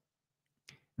 But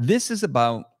this is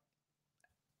about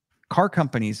car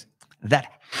companies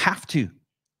that have to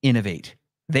innovate.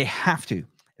 They have to.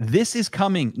 This is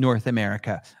coming, North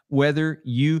America. Whether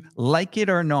you like it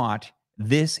or not,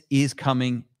 this is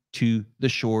coming to the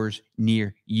shores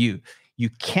near you. You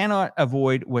cannot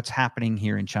avoid what's happening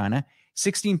here in China.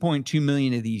 16.2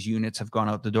 million of these units have gone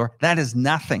out the door. That is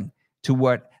nothing to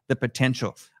what the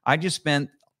potential. I just spent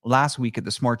last week at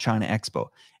the Smart China Expo,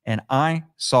 and I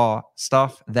saw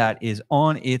stuff that is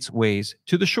on its ways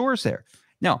to the shores there.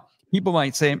 Now, people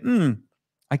might say,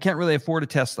 I can't really afford a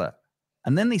Tesla.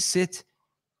 And then they sit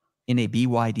in a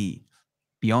BYD,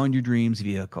 Beyond Your Dreams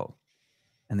vehicle,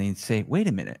 and they say, wait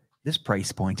a minute, this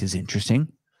price point is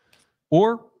interesting.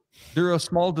 Or they're a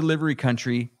small delivery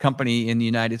company in the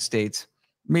United States.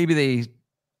 Maybe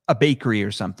a bakery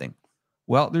or something.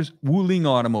 Well, there's Wuling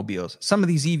automobiles. Some of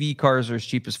these EV cars are as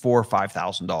cheap as $4,000 or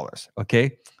 $5,000.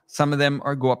 Okay, some of them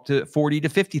go up to $40,000 to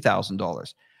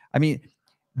 $50,000. I mean,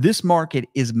 this market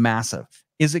is massive.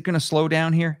 Is it going to slow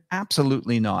down here?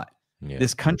 Absolutely not. Yeah.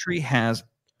 This country has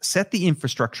set the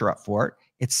infrastructure up for it.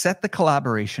 It's set the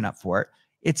collaboration up for it.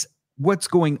 It's what's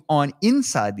going on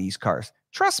inside these cars.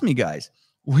 Trust me, guys,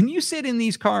 when you sit in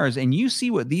these cars and you see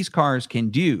what these cars can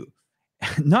do,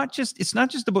 it's not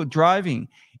just about driving,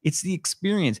 it's the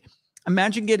experience.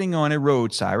 Imagine getting on a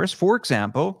road, Cyrus. For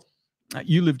example,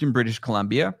 you lived in British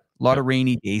Columbia, a lot of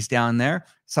rainy days down there,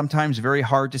 sometimes very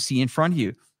hard to see in front of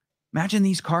you. Imagine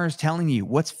these cars telling you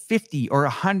what's 50 or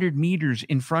 100 meters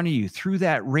in front of you through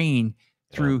that rain,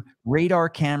 through radar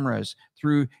cameras,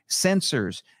 through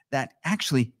sensors that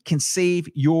actually can save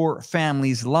your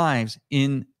family's lives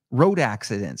in road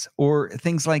accidents or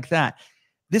things like that.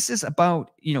 This is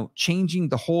about, changing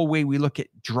the whole way we look at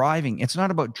driving. It's not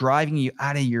about driving you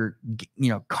out of your,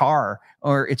 car,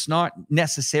 or it's not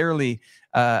necessarily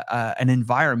an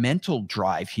environmental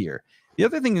drive here. The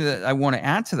other thing that I want to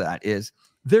add to that is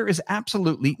there is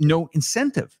absolutely no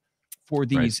incentive for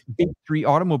these big three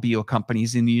automobile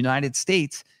companies in the United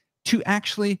States to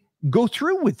actually go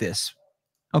through with this.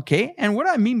 Okay. And what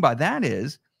I mean by that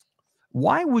is,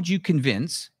 why would you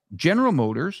convince General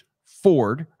Motors,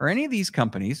 Ford, or any of these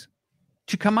companies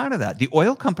to come out of that? The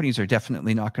oil companies are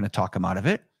definitely not going to talk them out of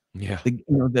it. Yeah.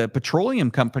 The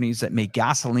petroleum companies that make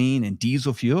gasoline and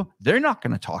diesel fuel, they're not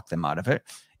going to talk them out of it.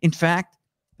 In fact,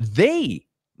 they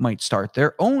might start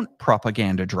their own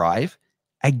propaganda drive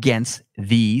against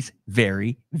these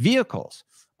very vehicles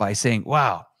by saying,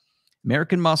 wow,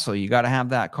 American muscle, you got to have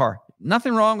that car.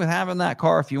 Nothing wrong with having that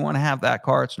car. If you want to have that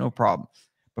car, it's no problem.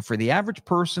 But for the average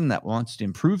person that wants to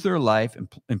improve their life,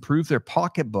 improve their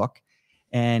pocketbook,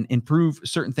 and improve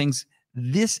certain things,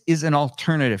 this is an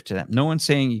alternative to them. No one's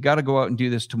saying you got to go out and do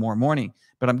this tomorrow morning.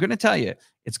 But I'm going to tell you,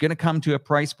 it's going to come to a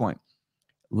price point.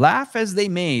 Laugh as they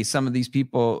may, some of these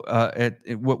people, at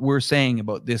what we're saying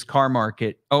about this car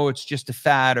market. Oh, it's just a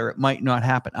fad, or it might not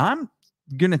happen. I'm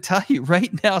going to tell you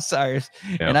right now, Cyrus,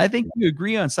 and I think you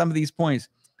agree on some of these points.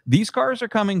 These cars are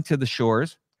coming to the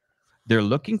shores. They're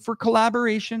looking for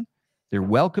collaboration. They're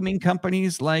welcoming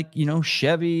companies like,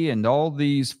 Chevy and all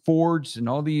these Fords and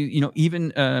all these,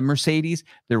 even Mercedes.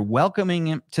 They're welcoming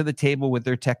them to the table with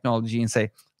their technology and say,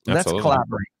 let's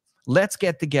collaborate. Let's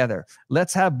get together.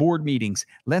 Let's have board meetings.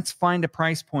 Let's find a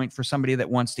price point for somebody that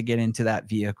wants to get into that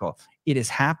vehicle. It is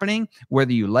happening,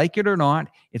 whether you like it or not.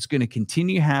 It's going to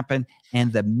continue to happen.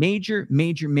 And the major,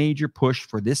 major, major push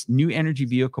for this new energy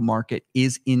vehicle market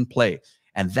is in play.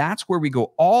 And that's where we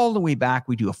go all the way back.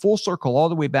 We do a full circle all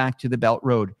the way back to the Belt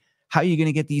Road. How are you going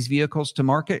to get these vehicles to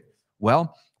market?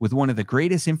 Well, with one of the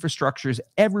greatest infrastructures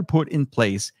ever put in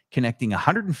place, connecting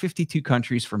 152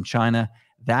 countries from China,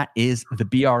 that is the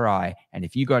BRI. And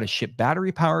if you got to ship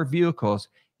battery-powered vehicles,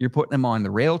 you're putting them on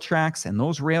the rail tracks, and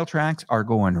those rail tracks are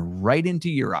going right into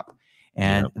Europe.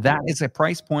 And that is a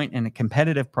price point and a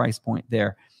competitive price point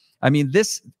there. I mean,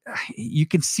 you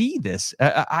can see this.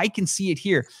 I can see it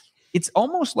here. It's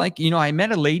almost like, I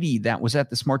met a lady that was at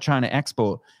the Smart China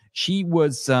Expo. She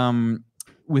was in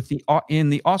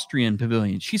the Austrian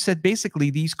pavilion. She said basically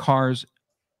these cars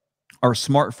are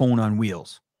smartphone on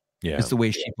wheels. Yeah, is the way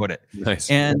she put it. Nice.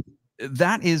 And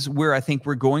that is where I think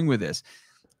we're going with this.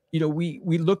 We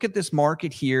look at this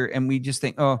market here and we just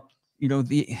think,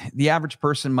 the average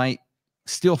person might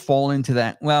still fall into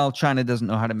that. Well, China doesn't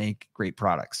know how to make great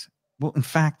products. Well, in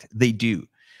fact, they do.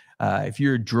 If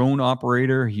you're a drone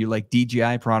operator, you like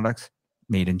DJI products,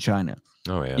 made in China.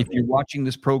 Oh, yeah. If you're watching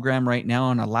this program right now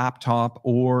on a laptop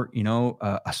or,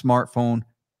 a smartphone,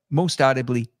 most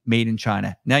audibly made in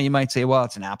China. Now you might say, well,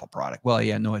 it's an Apple product. Well,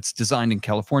 yeah, no, it's designed in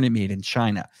California, made in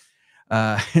China.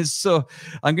 So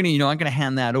I'm going to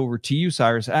hand that over to you,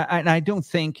 Cyrus. I don't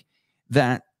think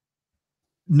that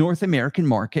North American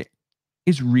market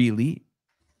is really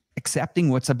accepting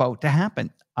what's about to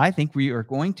happen. I think we are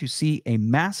going to see a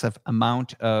massive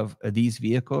amount of these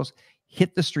vehicles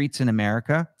hit the streets in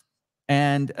America.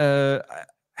 And,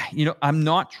 I'm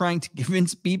not trying to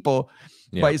convince people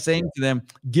by saying to them,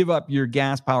 give up your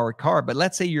gas-powered car. But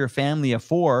let's say you're a family of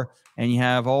 4 and you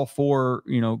have all 4,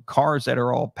 cars that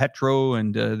are all petrol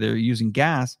and they're using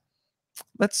gas.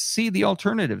 Let's see the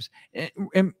alternatives.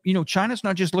 And China's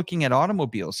not just looking at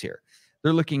automobiles here.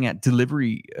 They're looking at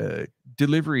delivery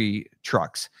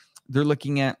trucks. They're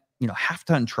looking at,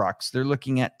 half-ton trucks. They're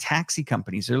looking at taxi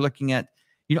companies. They're looking at,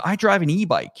 I drive an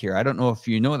e-bike here. I don't know if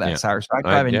you know that, Cyrus. I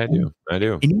drive I do.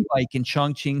 an e-bike in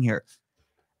Chongqing here.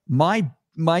 My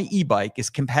e-bike is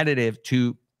competitive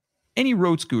to any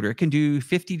road scooter. It can do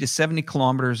 50 to 70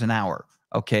 kilometers an hour.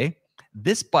 Okay.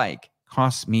 This bike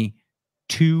costs me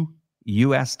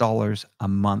 $2 a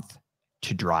month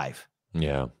to drive.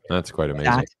 Yeah. That's quite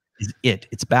amazing. That is it.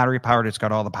 It's battery powered. It's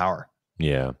got all the power.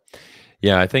 Yeah.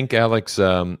 Yeah, I think, Alex,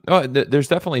 there's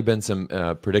definitely been some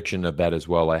prediction of that as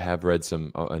well. I have read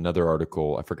another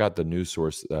article. I forgot the news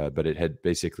source, but it had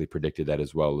basically predicted that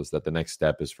as well, is that the next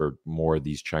step is for more of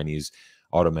these Chinese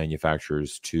auto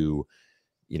manufacturers to,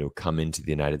 come into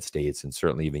the United States and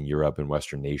certainly even Europe and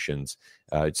Western nations,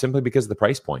 simply because of the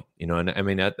price point, and I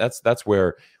mean, that's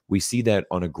where we see that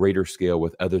on a greater scale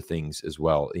with other things as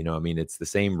well. It's the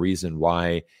same reason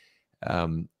why,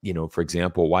 for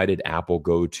example, why did Apple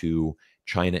go to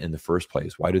China in the first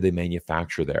place? Why do they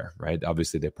manufacture there, right?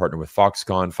 Obviously, they partner with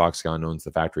Foxconn. Foxconn owns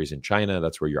the factories in China.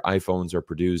 That's where your iPhones are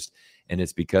produced. And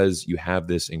it's because you have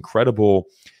this incredible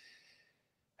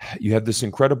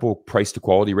price to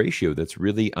quality ratio that's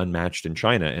really unmatched in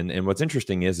China. And what's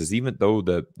interesting is even though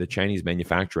the Chinese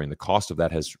manufacturing, the cost of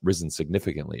that has risen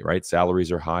significantly, right?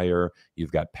 Salaries are higher.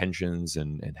 You've got pensions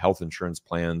and health insurance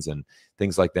plans and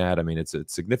things like that. I mean, it's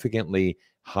significantly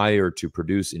higher to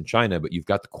produce in China, but you've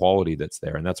got the quality that's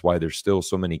there. And that's why there's still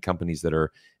so many companies that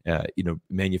are,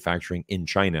 manufacturing in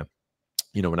China.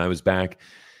 When I was back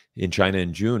in China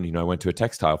in June, I went to a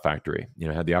textile factory,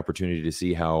 had the opportunity to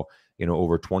see how,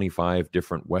 over 25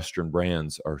 different Western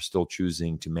brands are still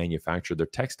choosing to manufacture their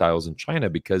textiles in China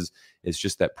because it's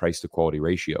just that price to quality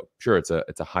ratio. Sure, it's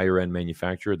a higher end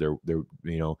manufacturer. They're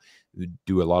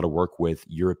do a lot of work with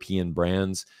European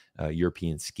brands,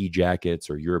 European ski jackets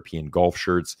or European golf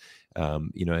shirts,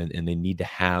 and they need to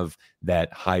have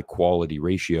that high quality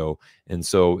ratio. And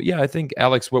so, yeah, I think,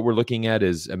 Alex, what we're looking at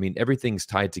is, everything's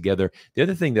tied together. The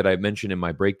other thing that I mentioned in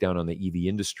my breakdown on the EV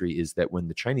industry is that when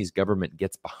the Chinese government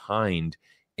gets behind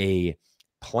a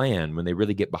plan, when they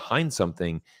really get behind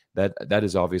something, that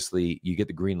is obviously, you get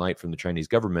the green light from the Chinese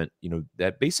government,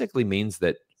 that basically means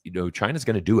that, China's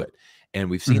going to do it. And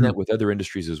we've seen that with other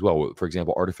industries as well. For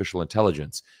example, artificial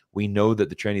intelligence. We know that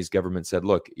the Chinese government said,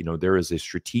 look, there is a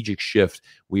strategic shift.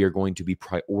 We are going to be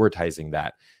prioritizing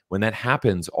that. When that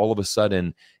happens, all of a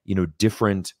sudden,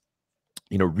 different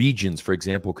regions, for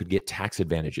example, could get tax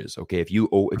advantages. Okay, if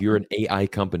you're an AI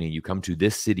company, you come to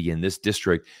this city in this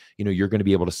district, you're going to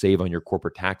be able to save on your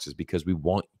corporate taxes because we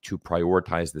want to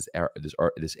prioritize this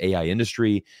AI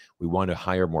industry. We want to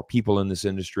hire more people in this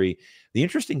industry. The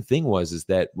interesting thing is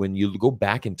that when you go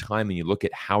back in time and you look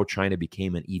at how China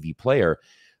became an EV player,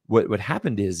 what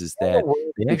happened is that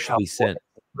they actually sent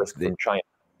risk from China.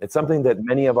 It's something that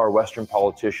many of our Western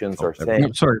politicians are saying.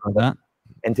 I'm sorry about that.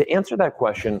 And to answer that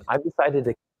question, I've decided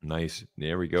to. Nice.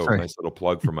 There we go. Sorry. Nice little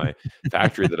plug for my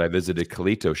factory that I visited,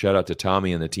 Kalito. Shout out to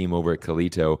Tommy and the team over at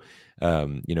Kalito,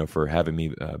 for having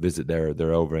me visit there.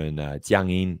 They're over in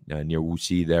Jiangyin, near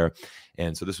Wuxi there.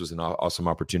 And so this was an awesome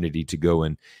opportunity to go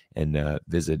and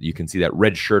visit. You can see that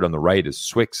red shirt on the right is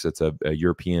Swix. It's a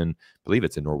European, I believe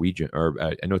it's a Norwegian, or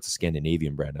I know it's a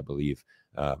Scandinavian brand, I believe.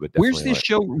 But where's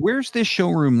this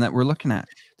showroom that we're looking at?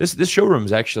 This showroom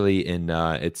is actually in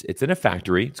it's in a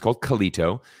factory. It's called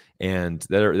Kalito, and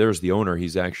there's the owner.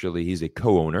 He's a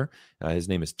co-owner. His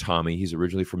name is Tommy. He's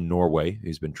originally from Norway.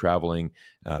 He's been traveling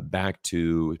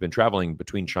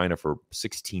between China for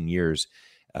 16 years.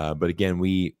 But again,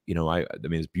 it's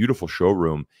a beautiful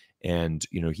showroom. And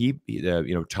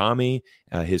Tommy,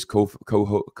 his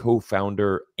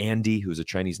co-founder Andy, who's a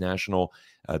Chinese national,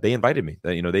 they invited me.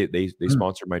 They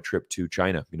sponsored my trip to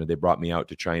China. They brought me out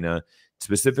to China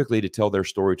specifically to tell their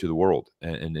story to the world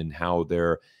and how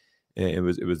it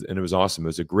was awesome. It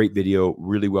was a great video,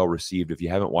 really well received. If you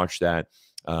haven't watched that,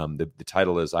 the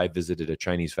title is "I Visited a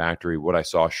Chinese Factory. What I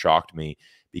Saw Shocked Me,"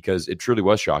 because it truly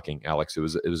was shocking, Alex. It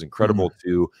was incredible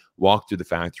to walk through the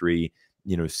factory.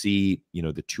 See,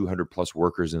 the 200 plus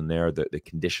workers in there, the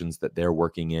conditions that they're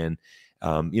working in.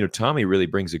 Tommy really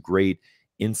brings a great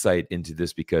insight into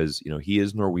this because, he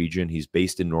is Norwegian. He's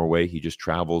based in Norway. He just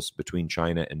travels between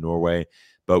China and Norway.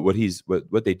 But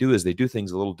what they do is they do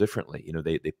things a little differently.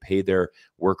 They pay their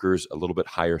workers a little bit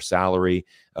higher salary.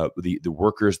 The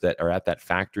workers that are at that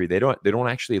factory, they don't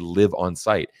actually live on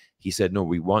site. He said, no,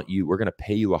 we're going to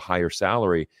pay you a higher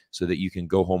salary so that you can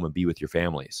go home and be with your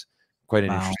families. Quite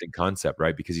an interesting concept,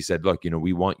 right? Because he said, look,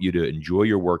 we want you to enjoy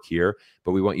your work here,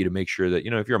 but we want you to make sure that,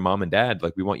 if you're a mom and dad,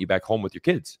 like we want you back home with your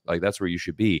kids. Like that's where you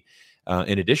should be.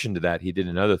 In addition to that, he did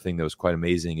another thing that was quite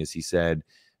amazing is he said,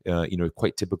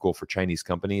 quite typical for Chinese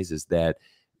companies is that,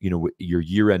 your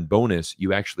year-end bonus,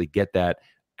 you actually get that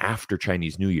after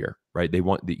Chinese New Year, right? They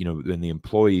want when the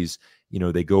employees,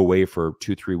 they go away for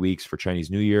 2-3 weeks for Chinese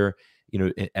New Year,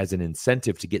 as an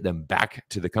incentive to get them back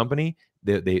to the company,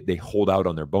 they hold out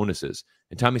on their bonuses.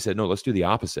 And Tommy said, no, let's do the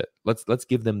opposite. Let's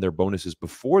give them their bonuses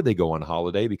before they go on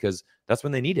holiday because that's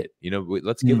when they need it.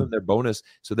 Let's give them their bonus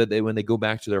so that when they go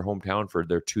back to their hometown for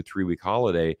their 2-3 week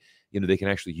holiday, they can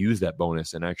actually use that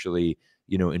bonus and actually,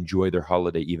 enjoy their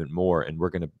holiday even more. And we're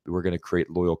gonna create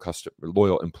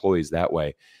loyal employees that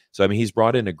way. So he's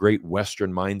brought in a great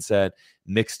Western mindset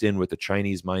mixed in with the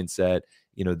Chinese mindset.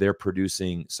 They're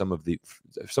producing some of the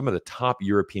top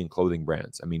European clothing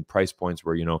brands. Price points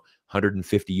where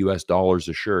 $150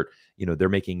 a shirt. They're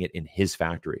making it in his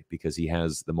factory because he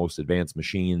has the most advanced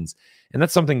machines, and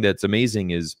that's something that's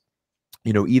amazing. Is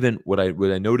even what I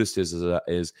noticed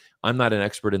is I'm not an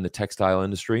expert in the textile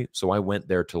industry, so I went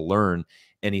there to learn.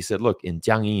 And he said, look, in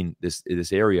Jiangyin,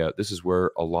 this area, this is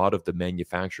where a lot of the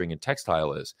manufacturing and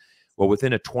textile is. Well,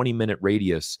 within a 20-minute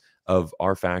radius of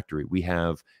our factory, we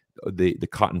have the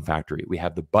cotton factory, we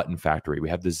have the button factory, we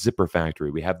have the zipper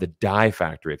factory, we have the dye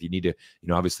factory. If you need to,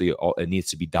 obviously it needs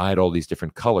to be dyed all these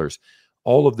different colors.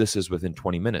 All of this is within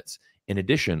 20 minutes. In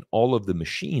addition, all of the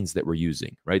machines that we're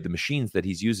using, right? The machines that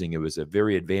he's using, it was a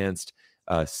very advanced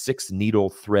 6 needle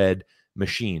thread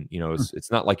machine.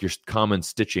 It's not like your common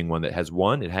stitching one that has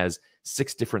one. It has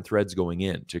 6 different threads going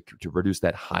in to produce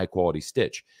that high quality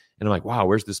stitch. And I'm like, wow,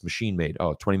 where's this machine made?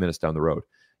 Oh, 20 minutes down the road.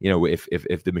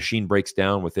 If the machine breaks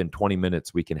down within 20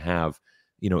 minutes, we can have,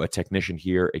 a technician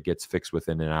here. It gets fixed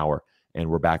within an hour and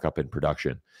we're back up in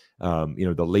production.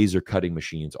 The laser cutting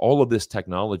machines, all of this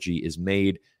technology is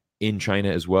made in China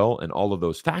as well. And all of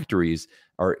those factories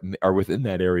are within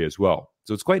that area as well.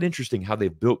 So it's quite interesting how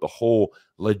they've built the whole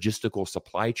logistical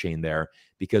supply chain there,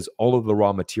 because all of the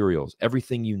raw materials,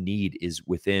 everything you need is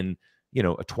within, a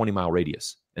 20-mile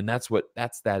radius. And that's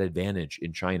that advantage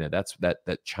in China. That's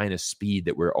that China speed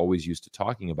that we're always used to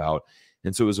talking about.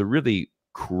 And so it was a really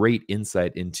great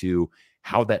insight into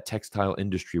how that textile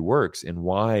industry works and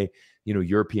why,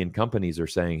 European companies are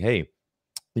saying, hey,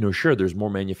 sure, there's more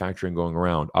manufacturing going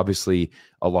around. Obviously,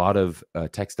 a lot of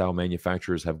textile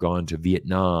manufacturers have gone to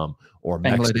Vietnam or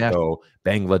Mexico,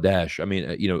 Bangladesh.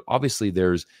 Obviously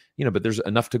there's, but there's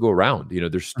enough to go around.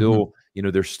 There's still,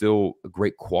 there's still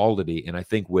great quality. And I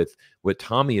think with what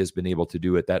Tommy has been able to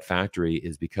do at that factory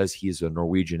is because he's a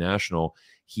Norwegian national,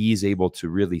 he's able to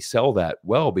really sell that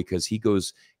well because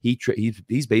he's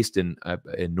based in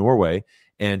Norway.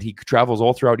 And he travels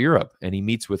all throughout Europe and he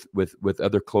meets with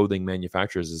other clothing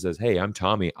manufacturers and says, hey, I'm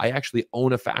Tommy. I actually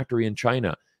own a factory in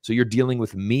China. So you're dealing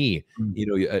with me,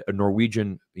 a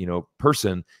Norwegian,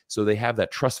 person. So they have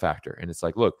that trust factor. And it's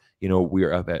like, look,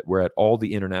 we're at all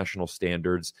the international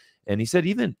standards. And he said,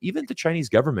 even the Chinese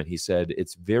government, he said,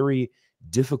 it's very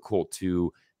difficult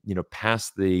to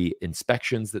pass the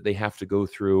inspections that they have to go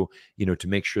through, to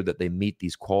make sure that they meet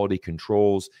these quality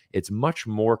controls. It's much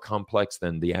more complex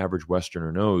than the average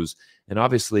Westerner knows. And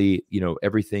obviously,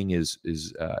 everything is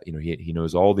he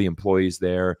knows all the employees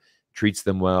there, treats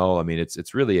them well.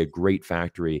 It's really a great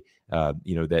factory,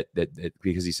 that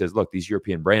because he says, look, these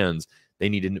European brands, they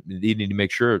need to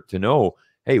make sure to know,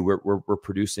 hey, we're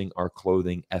producing our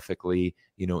clothing ethically,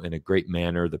 in a great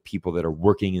manner. The people that are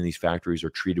working in these factories are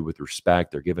treated with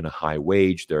respect. They're given a high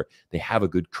wage. They have a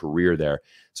good career there.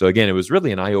 So again, it was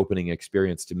really an eye-opening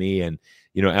experience to me. And,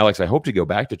 Alex, I hope to go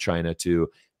back to China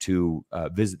to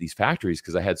visit these factories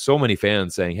because I had so many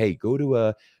fans saying, hey, go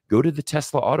to the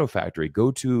Tesla auto factory,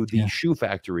 go to the shoe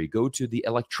factory, go to the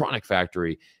electronic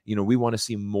factory. We want to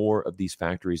see more of these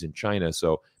factories in China.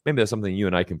 So maybe that's something you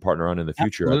and I can partner on in the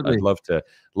future. I'd love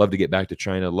to get back to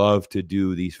China, love to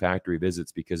do these factory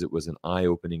visits because it was an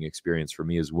eye-opening experience for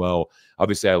me as well.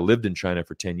 Obviously, I lived in China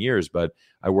for 10 years, but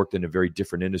I worked in a very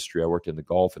different industry. I worked in the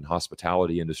golf and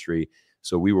hospitality industry.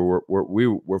 So we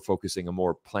were focusing on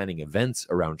more planning events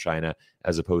around China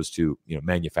as opposed to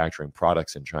manufacturing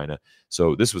products in China.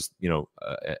 So this was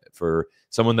for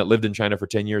someone that lived in China for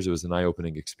 10 years, it was an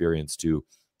eye-opening experience to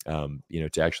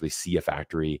actually see a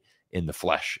factory in the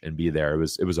flesh and be there.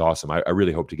 It was awesome. I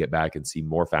really hope to get back and see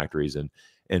more factories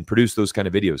and produce those kind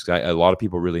of videos. A lot of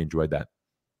people really enjoyed that.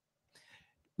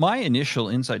 my initial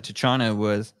insight to China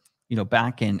was,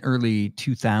 back in early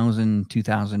 2000,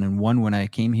 2001, when I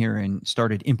came here and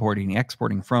started importing and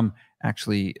exporting from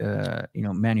actually,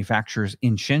 manufacturers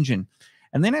in Shenzhen.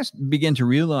 And then I began to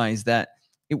realize that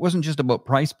it wasn't just about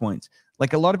price points.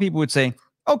 Like a lot of people would say,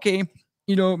 okay,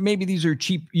 maybe these are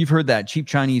cheap. You've heard that, cheap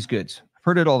Chinese goods. I've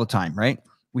heard it all the time, right?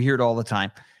 We hear it all the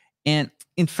time. And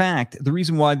in fact, the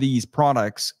reason why these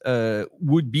products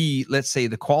would be, let's say,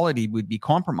 the quality would be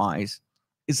compromised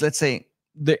is, let's say,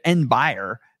 the end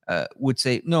buyer would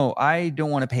say, no, I don't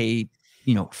want to pay,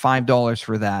 $5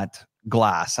 for that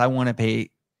glass. I want to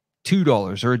pay $2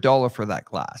 or $1 for that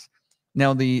glass.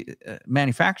 Now, the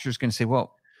manufacturer is going to say,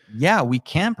 well, yeah, we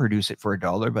can produce it for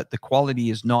 $1, but the quality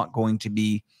is not going to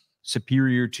be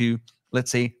superior to,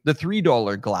 let's say, the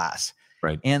 $3 glass.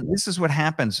 Right. And this is what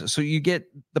happens. So you get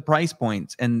the price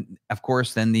points. And of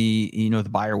course, then the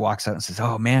buyer walks out and says,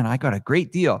 oh man, I got a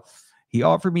great deal. He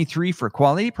offered me $3 for a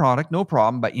quality product, no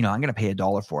problem, but I'm going to pay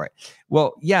 $1 for it.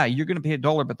 Well, yeah, you're going to pay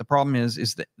 $1, but the problem is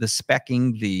that the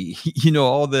specking, the,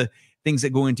 all the things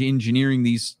that go into engineering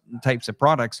these types of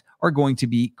products are going to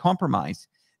be compromised.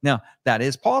 Now, that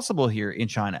is possible here in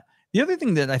China. The other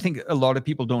thing that I think a lot of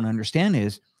people don't understand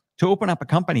is to open up a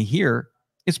company here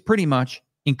is pretty much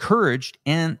encouraged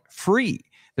and free.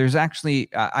 There's actually,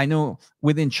 I know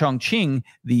within Chongqing,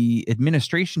 the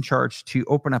administration charge to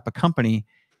open up a company,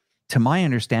 to my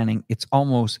understanding, it's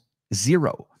almost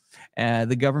zero.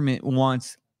 The government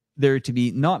wants there to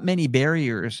be not many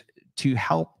barriers to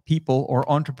help people or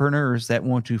entrepreneurs that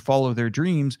want to follow their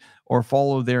dreams or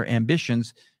follow their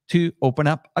ambitions to open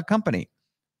up a company.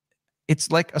 It's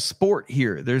like a sport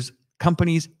here. There's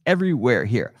companies everywhere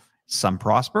here. Some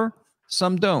prosper,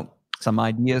 some don't. Some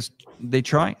ideas they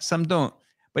try, some don't.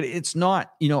 But it's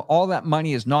not, all that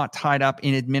money is not tied up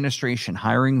in administration,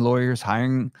 hiring lawyers,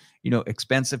 hiring,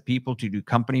 expensive people to do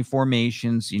company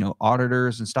formations,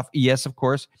 auditors and stuff. Yes, of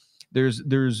course, there's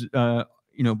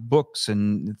books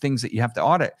and things that you have to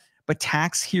audit. But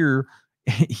tax here,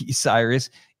 Cyrus,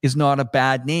 is not a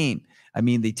bad name. I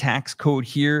mean, the tax code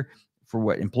here for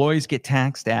what employees get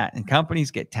taxed at and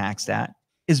companies get taxed at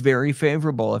is very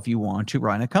favorable if you want to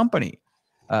run a company.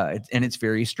 And it's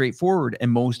very straightforward, and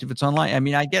most of it's online. I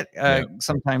mean, I get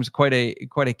sometimes quite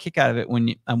a kick out of it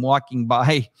when I'm walking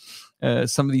by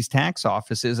some of these tax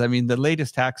offices. I mean, the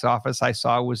latest tax office I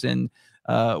saw was in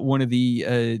one of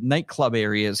the nightclub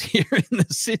areas here in the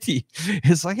city.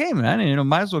 It's like, hey man,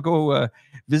 might as well go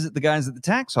visit the guys at the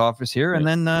tax office here, and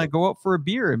then go out for a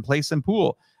beer and play some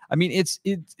pool. I mean, it's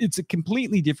a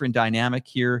completely different dynamic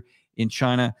here in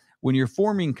China. When you're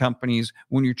forming companies,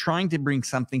 when you're trying to bring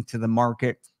something to the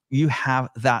market, you have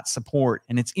that support.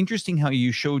 And it's interesting how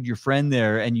you showed your friend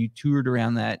there and you toured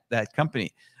around that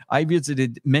company. I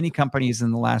visited many companies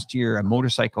in the last year, a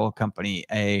motorcycle company,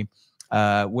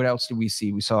 what else did we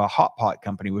see? We saw a hot pot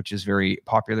company, which is very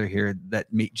popular here, that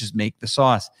just make the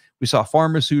sauce. We saw a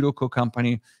pharmaceutical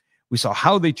company. We saw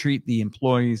how they treat the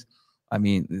employees. I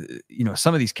mean,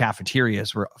 some of these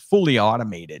cafeterias were fully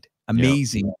automated.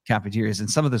 Amazing cafeterias, and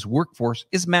some of this workforce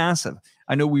is massive.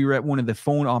 I know we were at one of the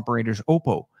phone operators,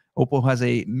 Oppo. Oppo has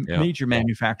a major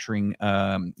manufacturing,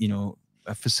 a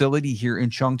facility here in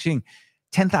Chongqing,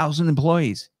 10,000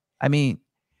 employees. I mean,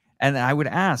 and I would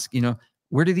ask,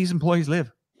 where do these employees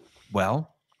live?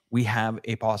 Well, we have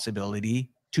a possibility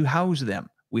to house them.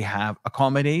 We have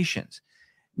accommodations.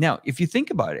 Now, if you think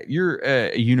about it, you're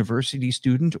a university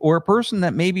student or a person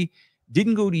that maybe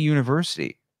didn't go to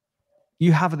university.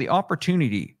 You have the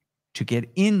opportunity to get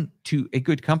into a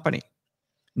good company.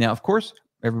 Now, of course,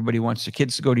 everybody wants their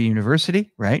kids to go to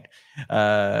university, right?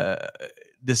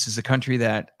 This is a country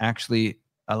that actually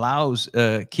allows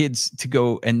kids to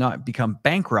go and not become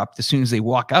bankrupt as soon as they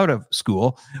walk out of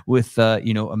school with, a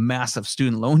massive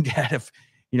student loan debt of,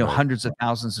 hundreds of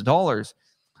thousands of dollars.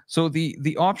 So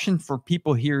the option for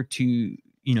people here to,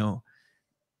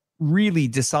 really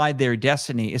decide their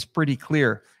destiny is pretty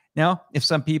clear. Now, if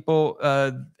some people,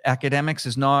 academics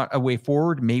is not a way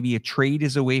forward, maybe a trade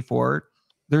is a way forward.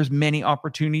 There's many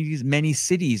opportunities, many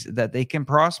cities that they can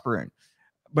prosper in.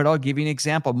 But I'll give you an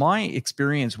example. My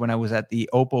experience when I was at the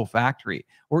Oppo factory,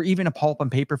 or even a pulp and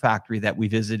paper factory that we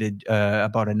visited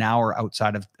about an hour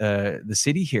outside of the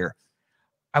city here,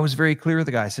 I was very clear with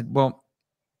the guy. I said, well,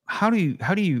 how do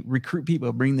you recruit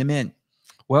people, bring them in?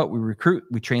 Well,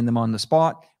 we train them on the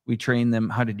spot. We train them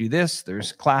how to do this.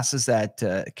 There's classes that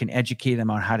can educate them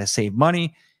on how to save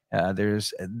money.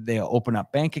 They'll open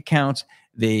up bank accounts.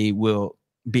 They will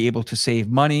be able to save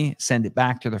money, send it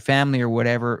back to their family or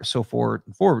whatever, so forward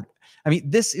and forward. I mean,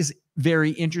 this is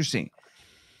very interesting.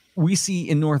 We see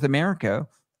in North America,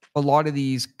 a lot of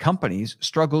these companies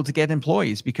struggle to get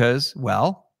employees because,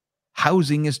 well,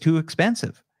 housing is too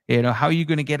expensive. How are you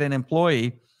going to get an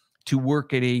employee to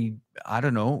work at I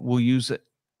don't know, we'll use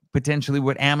potentially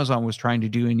what Amazon was trying to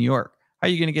do in New York. How are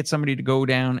you going to get somebody to go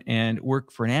down and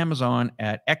work for an Amazon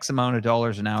at X amount of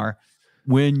dollars an hour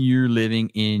when you're living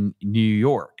in New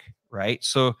York, right?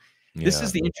 So this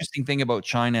is the interesting thing about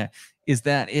China, is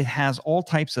that it has all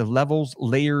types of levels,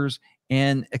 layers,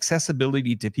 and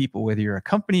accessibility to people, whether you're a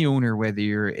company owner, whether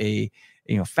you're a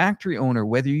factory owner,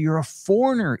 whether you're a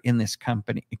foreigner in this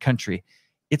country.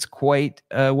 It's quite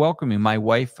welcoming. My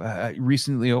wife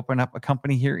recently opened up a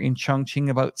company here in Chongqing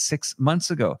about 6 months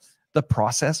ago. The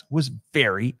process was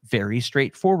very, very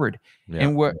straightforward. Yeah.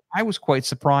 And what I was quite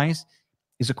surprised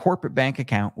is a corporate bank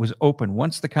account was open.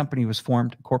 Once the company was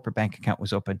formed, a corporate bank account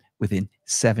was open within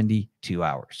 72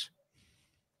 hours.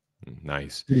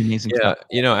 Nice. Pretty amazing stuff.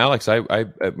 Alex, I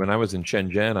when I was in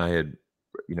Shenzhen, I had,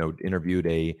 interviewed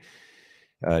a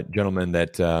gentleman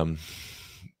that,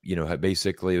 had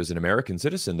basically, it was an American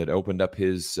citizen that opened up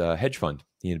his hedge fund.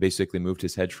 He had basically moved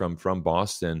his hedge fund from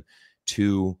Boston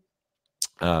to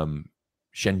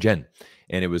Shenzhen.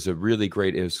 And it was it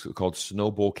was called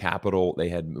Snowball Capital. They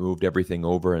had moved everything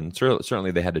over, and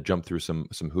certainly they had to jump through some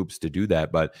hoops to do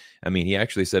that. But I mean, he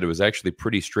actually said it was actually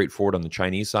pretty straightforward on the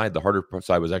Chinese side. The harder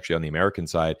side was actually on the American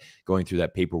side, going through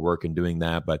that paperwork and doing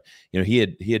that. But he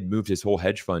had moved his whole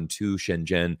hedge fund to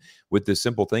Shenzhen with the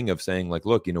simple thing of saying, like,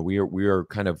 look, we are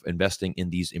kind of investing in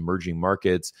these emerging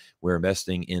markets. We're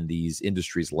investing in these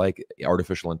industries like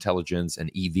artificial intelligence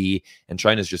and EV, and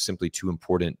China is just simply too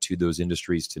important to those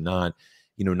industries to not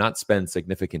spend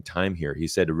significant time here. He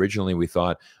said originally we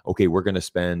thought, okay, we're going to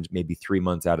spend maybe 3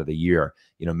 months out of the year.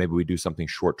 Maybe we do something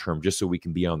short term just so we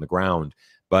can be on the ground.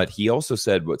 But he also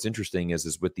said what's interesting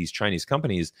is with these Chinese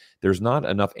companies, there's not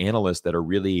enough analysts that are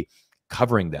really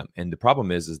covering them. And the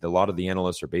problem is that a lot of the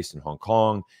analysts are based in Hong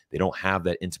Kong. They don't have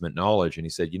that intimate knowledge. And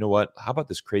he said, you know what, how about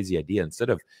this crazy idea?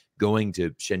 Instead of going to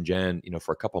Shenzhen,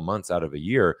 for a couple months out of a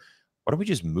year, why don't we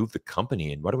just move the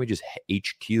company and why don't we just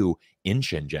HQ in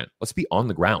Shenzhen? Let's be on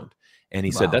the ground. And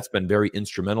he said that's been very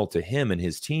instrumental to him and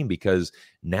his team, because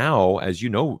now, as you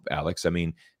know, Alex, I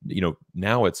mean,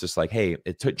 now it's just like, hey,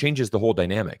 it changes the whole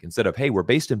dynamic. Instead of, hey, we're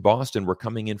based in Boston, we're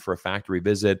coming in for a factory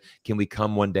visit, can we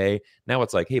come one day? Now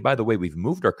it's like, hey, by the way, we've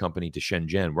moved our company to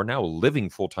Shenzhen. We're now living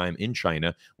full-time in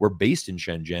China. We're based in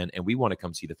Shenzhen, and we want to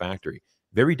come see the factory.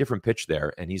 Very different pitch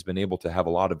there, and he's been able to have a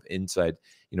lot of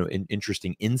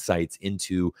interesting insights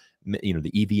into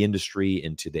the EV industry,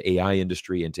 into the AI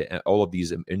industry, into all of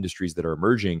these industries that are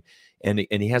emerging, and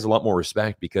he has a lot more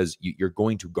respect because you're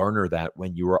going to garner that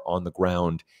when you are on the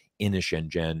ground in a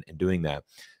Shenzhen and doing that.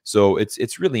 So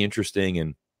it's really interesting.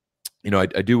 And I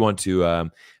do want to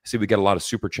see we got a lot of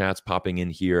super chats popping in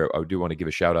here. I do want to give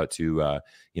a shout out to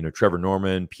Trevor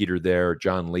Norman, Peter there,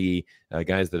 John Lee,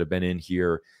 guys that have been in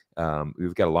here.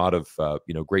 We've got a lot of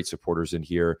great supporters in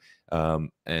here,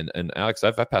 and Alex,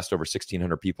 I've passed over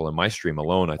 1,600 people in my stream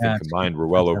alone. I think combined we're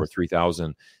well over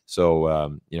 3,000. So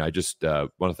I just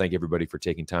want to thank everybody for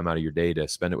taking time out of your day to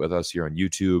spend it with us here on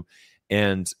YouTube.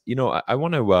 And I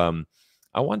want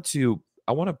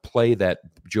to play that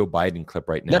Joe Biden clip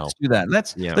right now. Let's do that.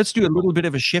 Let's do a little bit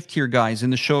of a shift here, guys, in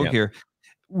the show here.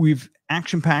 We've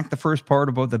action-packed the first part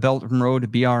about the Belt and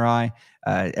Road, BRI.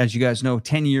 As you guys know,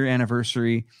 10-year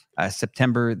anniversary,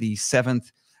 September the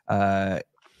 7th.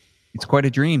 It's quite a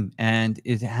dream, and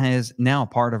it has now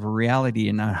part of a reality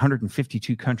in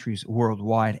 152 countries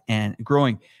worldwide and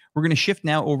growing. We're going to shift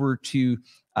now over to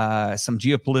some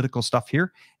geopolitical stuff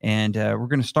here, and we're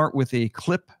going to start with a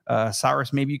clip.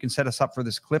 Cyrus, maybe you can set us up for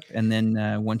this clip, and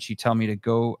then once you tell me to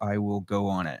go, I will go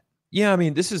on it. Yeah, I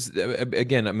mean, this is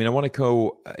again. I mean, I want to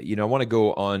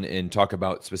go on and talk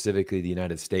about specifically the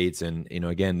United States, and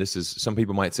again, this is, some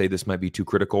people might say this might be too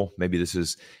critical. Maybe this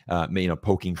is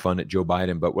poking fun at Joe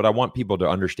Biden. But what I want people to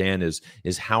understand is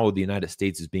how the United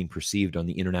States is being perceived on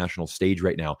the international stage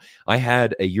right now. I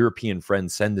had a European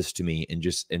friend send this to me and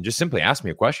just simply ask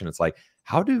me a question. It's like,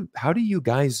 how do you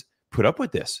guys put up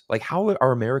with this? Like, how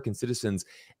are American citizens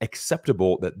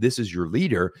acceptable that this is your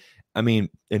leader? I mean,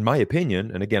 in my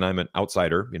opinion, and again, I'm an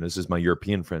outsider, this is my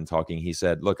European friend talking. He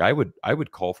said, look, I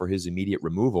would call for his immediate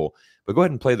removal. But go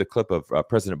ahead and play the clip of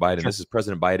President Biden. Sure. This is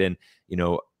President Biden,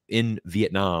 in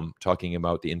Vietnam, talking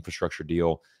about the infrastructure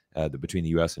deal between the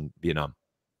U.S. and Vietnam.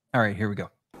 All right, here we go.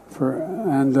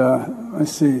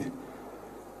 Let's see.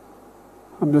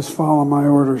 I'm just following my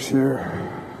orders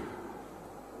here.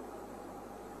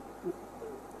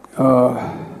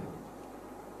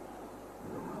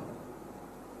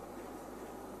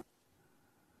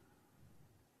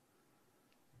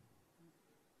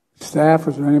 Staff,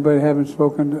 was there anybody haven't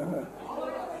spoken to?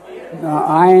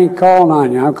 I ain't calling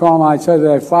on you. I'm calling on, I said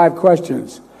I have 5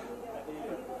 questions.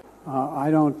 I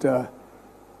don't,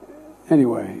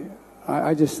 anyway,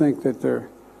 I just think that there are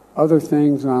other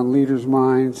things on leaders'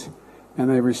 minds, and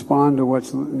they respond to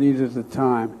what's needed at the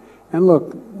time. And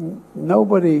look,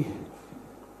 nobody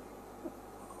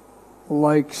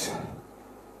likes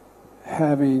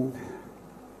having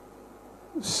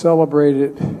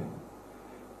celebrated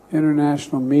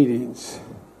international meetings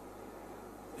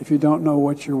if you don't know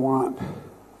what you want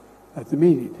at the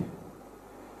meeting,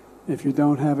 if you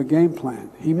don't have a game plan.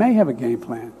 He may have a game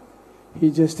plan. He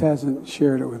just hasn't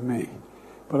shared it with me.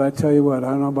 But I tell you what, I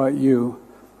don't know about you,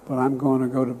 but I'm going to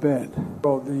go to bed.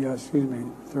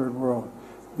 Third world.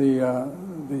 The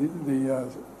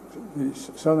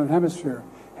Southern Hemisphere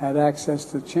had access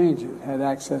to change it, had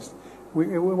access.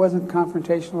 It wasn't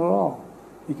confrontational at all.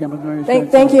 He came up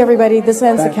Thank you, everybody. This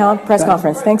ends the press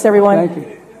conference. Thanks, everyone. Thank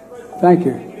you. Thank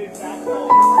you.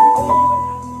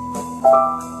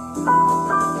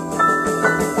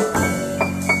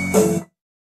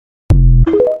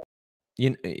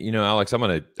 You know, Alex,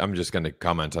 I'm just gonna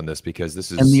comment on this because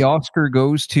this is, and the Oscar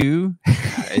goes to.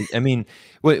 I mean,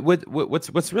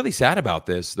 what's really sad about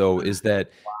this though is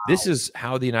that this is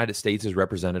how the United States is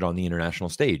represented on the international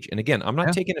stage. And again, I'm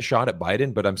not taking a shot at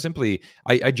Biden, but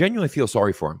I genuinely feel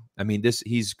sorry for him. I mean,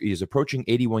 he's approaching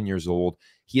 81 years old.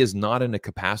 He is not in a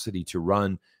capacity to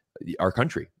run our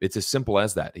country. It's as simple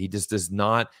as that. He just is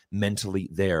not mentally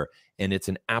there. And it's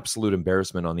an absolute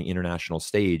embarrassment on the international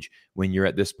stage when you're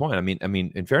at this point. I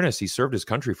mean, in fairness, he served his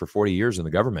country for 40 years in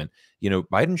the government. You know,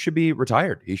 Biden should be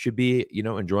retired. He should be, you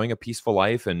know, enjoying a peaceful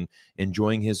life and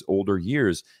enjoying his older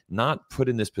years, not put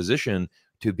in this position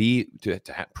to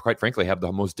quite frankly, have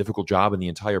the most difficult job in the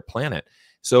entire planet.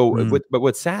 So, but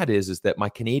what's sad is that my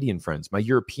Canadian friends, my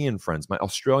European friends, my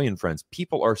Australian friends,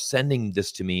 people are sending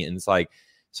this to me. And it's like,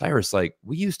 Cyrus, like,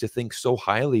 we used to think so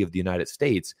highly of the United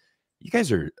States. You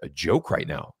guys are a joke right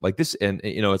now, like this. And,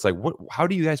 you know, it's like, how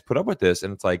do you guys put up with this?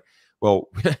 And it's like, well,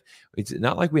 it's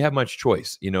not like we have much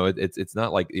choice. You know, it's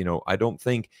not like, you know, I don't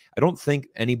think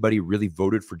anybody really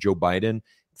voted for Joe Biden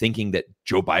thinking that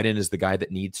Joe Biden is the guy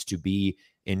that needs to be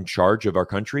in charge of our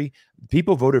country.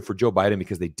 People voted for Joe Biden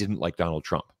because they didn't like Donald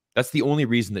Trump. That's the only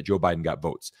reason that Joe Biden got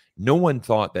votes. No one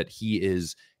thought that he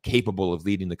is capable of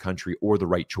leading the country or the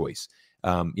right choice.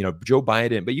 You know, Joe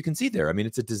Biden, but you can see there, I mean,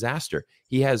 it's a disaster.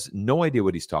 He has no idea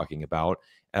what he's talking about.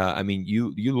 I mean,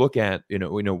 you look at, you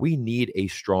know, we need a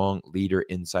strong leader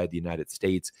inside the United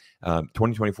States.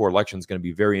 2024 election is going to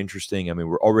be very interesting. I mean,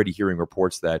 we're already hearing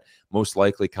reports that most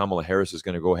likely Kamala Harris is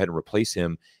going to go ahead and replace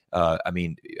him. I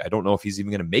mean, I don't know if he's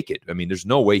even going to make it. I mean, there's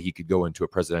no way he could go into a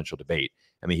presidential debate.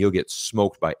 I mean, he'll get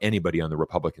smoked by anybody on the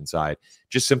Republican side,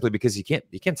 just simply because he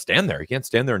can't stand there. He can't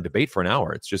stand there and debate for an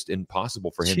hour. It's just impossible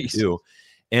for him to do.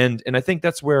 And I think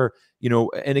that's where, you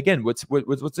know, and again,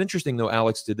 what's interesting though,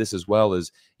 Alex did this as well,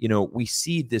 is, you know, we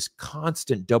see this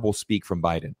constant double speak from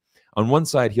Biden. On one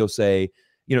side, he'll say,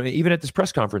 you know, even at this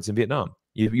press conference in Vietnam,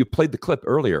 you played the clip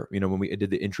earlier, you know, when we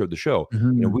did the intro of the show,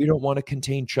 you know, we don't want to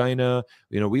contain China,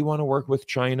 you know, we want to work with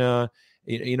China.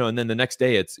 You know, and then the next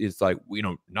day it's like, you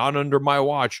know, not under my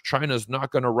watch. China's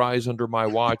not going to rise under my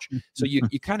watch. So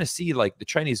you kind of see like the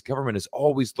Chinese government is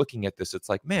always looking at this. It's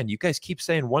like, man, you guys keep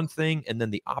saying one thing and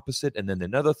then the opposite and then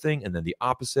another thing and then the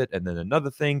opposite and then another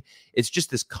thing. It's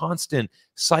just this constant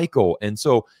cycle. And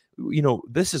so, you know,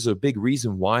 this is a big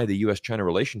reason why the U.S.-China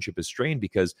relationship is strained,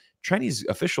 because Chinese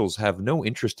officials have no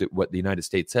interest in what the United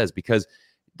States says, because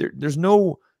there's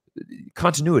no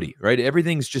continuity, right?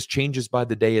 Everything's just changes by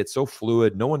the day. It's so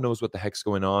fluid. No one knows what the heck's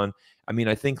going on. I mean,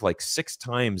 I think like 6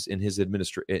 times in his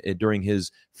during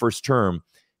his first term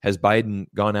has Biden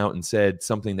gone out and said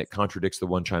something that contradicts the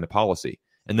one China policy.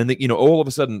 And then, you know, all of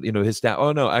a sudden, you know, his staff,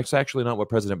 oh, no, actually not what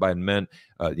President Biden meant.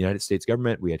 The United States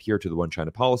government, we adhere to the one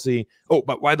China policy. Oh,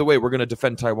 but by the way, we're going to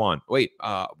defend Taiwan. Wait,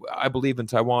 I believe in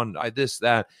Taiwan. This,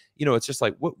 that. You know, it's just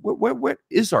like, what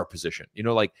is our position? You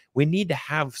know, like, we need to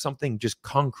have something just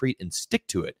concrete and stick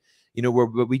to it. You know, where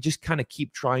we just kind of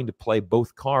keep trying to play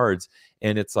both cards.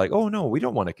 And it's like, oh, no, we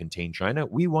don't want to contain China.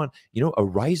 We want, you know, a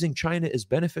rising China is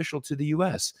beneficial to the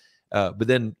U.S., but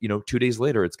then, you know, 2 days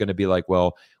later, it's going to be like,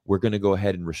 well, we're going to go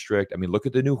ahead and restrict. I mean, look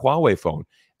at the new Huawei phone.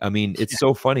 I mean, it's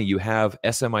so funny. You have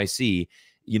SMIC,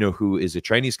 you know, who is a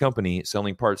Chinese company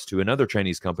selling parts to another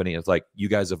Chinese company. It's like, you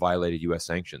guys have violated U.S.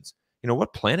 sanctions. You know,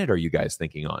 what planet are you guys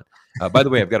thinking on? By the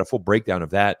way, I've got a full breakdown of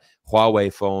that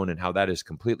Huawei phone and how that is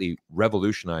completely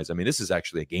revolutionized. I mean, this is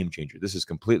actually a game changer. This has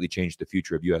completely changed the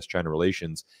future of U.S.-China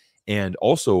relations and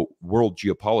also world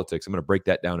geopolitics. I'm going to break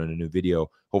that down in a new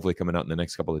video, hopefully coming out in the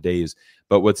next couple of days.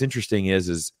 But what's interesting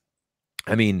is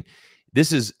I mean,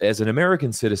 this is, as an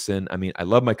American citizen, I mean, I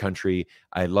love my country.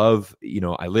 I love,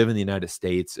 I live in the United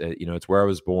States. It's where I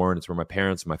was born. It's where my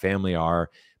parents and my family are.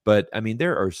 But I mean,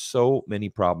 there are so many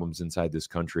problems inside this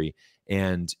country.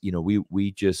 And,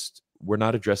 we're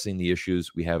not addressing the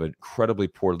issues. We have incredibly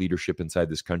poor leadership inside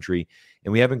this country.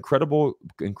 And we have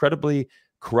incredibly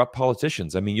corrupt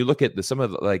politicians. I mean, you look at some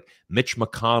of like Mitch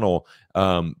McConnell,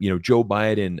 Joe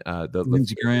Biden,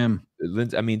 Lindsey Graham.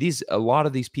 I mean, a lot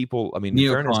of these people. I mean, in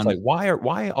fairness, like why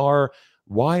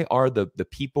are the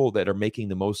people that are making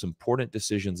the most important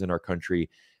decisions in our country,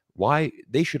 why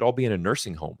they should all be in a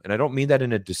nursing home? And I don't mean that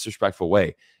in a disrespectful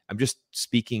way. I'm just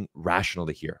speaking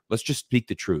rationally here. Let's just speak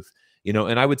the truth,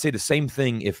 And I would say the same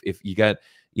thing if you got,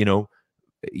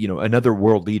 another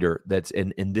world leader that's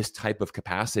in this type of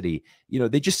capacity,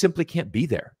 they just simply can't be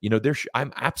there.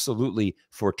 I'm absolutely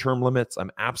for term limits.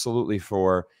 I'm absolutely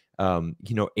for,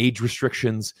 age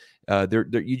restrictions.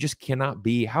 You just cannot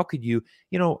be. How could you,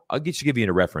 I'll give you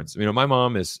a reference. My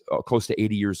mom is close to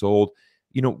 80 years old.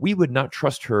 We would not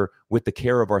trust her with the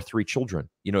care of our 3 children,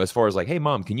 as far as like, hey,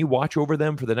 mom, can you watch over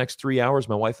them for the next 3 hours?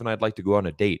 My wife and I'd like to go on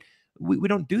a date. We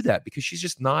don't do that because she's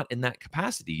just not in that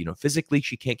capacity. Physically,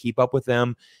 she can't keep up with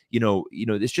them.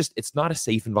 It's not a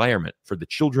safe environment for the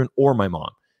children or my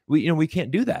mom. We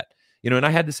can't do that. And I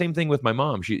had the same thing with my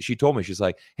mom. She told me, she's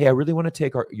like, hey, I really want to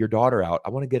take your daughter out. I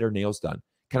want to get her nails done.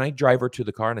 Can I drive her to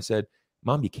the car? And I said,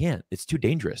 Mom, you can't. It's too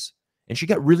dangerous. And she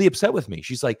got really upset with me.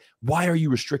 She's like, why are you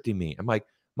restricting me? I'm like,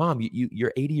 Mom,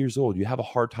 you're 80 years old. You have a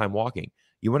hard time walking.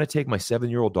 You want to take my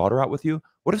 7-year-old daughter out with you?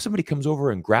 What if somebody comes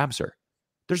over and grabs her?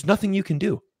 There's nothing you can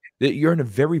do. You're in a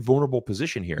very vulnerable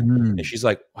position here. And she's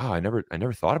like, wow, I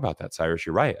never thought about that, Cyrus.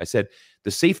 You're right. I said,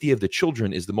 the safety of the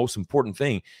children is the most important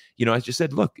thing. I just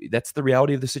said, look, that's the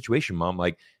reality of the situation, Mom.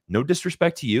 Like, no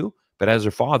disrespect to you, but as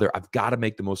her father, I've got to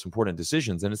make the most important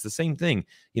decisions. And it's the same thing.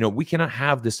 We cannot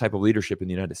have this type of leadership in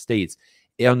the United States.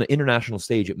 On the international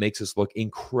stage, it makes us look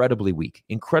incredibly weak.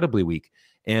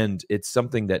 And it's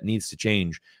something that needs to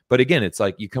change. But again, it's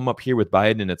like you come up here with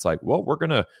Biden and it's like, well, we're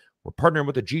partnering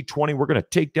with the G20. We're going to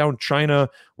take down China.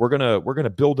 We're going to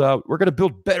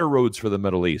build better roads for the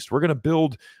Middle East. We're going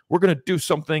to do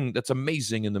something that's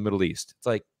amazing in the Middle East. It's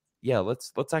like, yeah,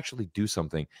 let's actually do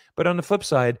something. But on the flip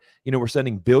side, we're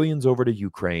sending billions over to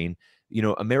Ukraine.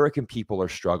 American people are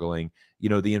struggling.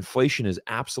 The inflation is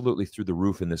absolutely through the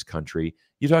roof in this country.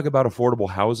 You talk about affordable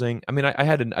housing. I mean,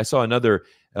 I saw another,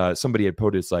 somebody had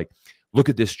posted, it's like, look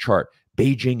at this chart.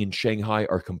 Beijing and Shanghai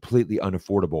are completely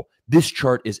unaffordable. This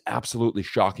chart is absolutely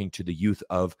shocking to the youth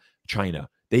of China.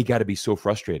 They got to be so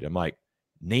frustrated. I'm like,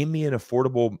 name me an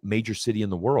affordable major city in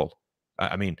the world.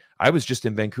 I mean, I was just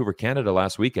in Vancouver, Canada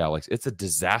last week, Alex. It's a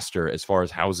disaster as far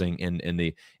as housing and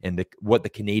what the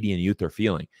Canadian youth are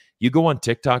feeling. You go on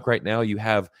TikTok right now, you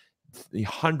have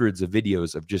hundreds of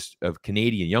videos of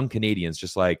young Canadians,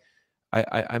 just like,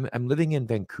 I'm living in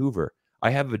Vancouver. I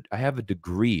have a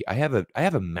degree. I have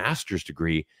a master's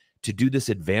degree to do this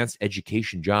advanced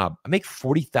education job. I make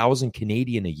 40,000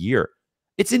 Canadian a year.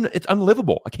 It's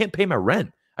unlivable. I can't pay my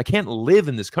rent. I can't live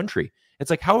in this country. It's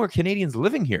like, how are Canadians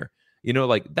living here?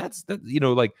 It's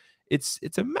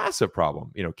a massive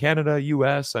problem. Canada,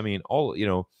 US, I mean, all,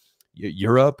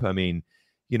 Europe. I mean,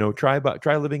 try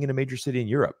living in a major city in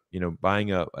Europe,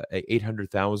 buying a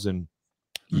 800,000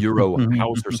 euro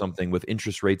house or something with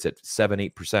interest rates at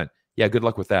 7-8%. Yeah, good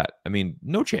luck with that. I mean,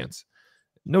 no chance.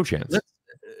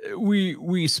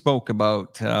 We spoke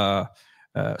about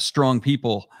strong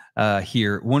people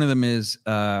here. One of them is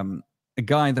a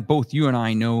guy that both you and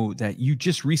I know that you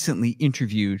just recently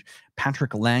interviewed,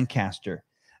 Patrick Lancaster.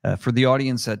 For the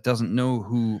audience that doesn't know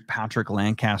who Patrick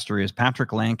Lancaster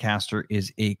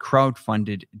is a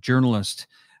crowd-funded journalist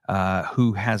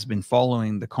who has been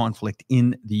following the conflict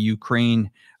in the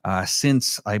Ukraine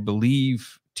since, I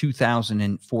believe,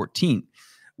 2014,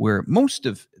 where most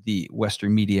of the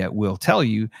Western media will tell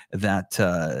you that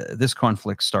this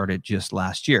conflict started just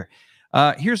last year.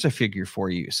 Here's a figure for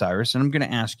you, Cyrus, and I'm going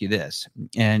to ask you this,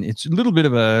 and it's a little bit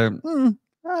of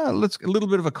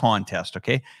a contest,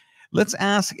 okay? Let's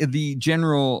ask the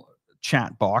general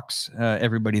chat box,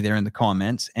 everybody there in the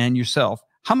comments, and yourself,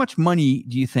 how much money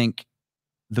do you think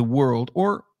the world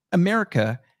or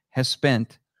America has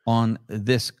spent on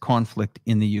this conflict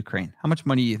in the Ukraine? How much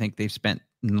money do you think they've spent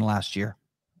in the last year?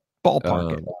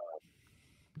 Ballpark it.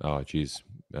 Oh, geez.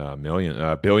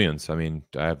 Billions. I mean,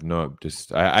 I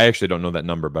actually don't know that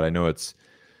number, but I know it's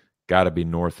got to be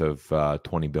north of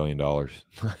 $20 billion.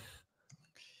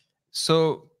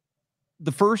 So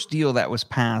the first deal that was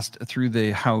passed through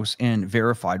the House and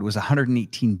verified was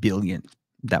 $118 billion.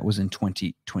 That was in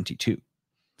 2022.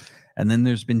 And then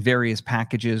there's been various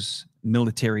packages,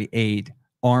 military aid,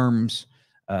 arms,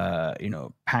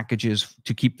 packages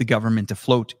to keep the government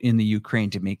afloat in the Ukraine,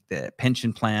 to make the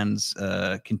pension plans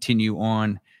continue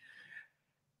on.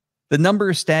 The number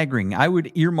is staggering. I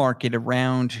would earmark it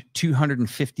around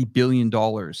 $250 billion.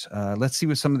 Let's see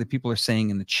what some of the people are saying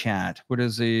in the chat. What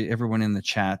is everyone in the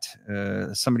chat?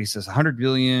 Somebody says 100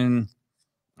 billion.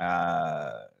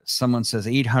 Someone says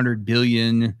 800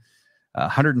 billion,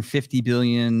 150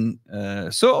 billion.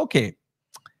 Okay.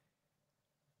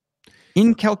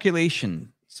 In calculations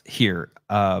here,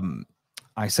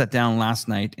 I sat down last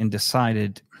night and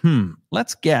decided,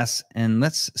 let's guess and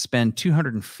let's spend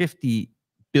 $250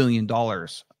 billion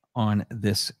on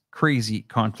this crazy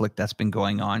conflict that's been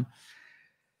going on.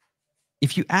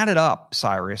 If you add it up,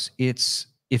 Cyrus, it's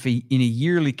in a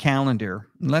yearly calendar,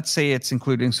 let's say it's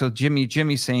including, so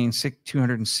Jimmy's saying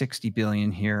 260 billion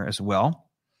here as well.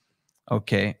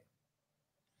 Okay.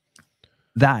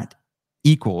 That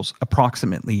equals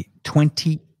approximately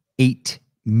 28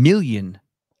 million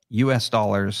US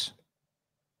dollars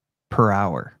per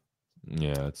hour.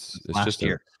 Yeah, it's just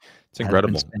year. It's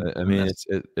incredible. I mean,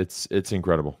 it's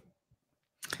incredible.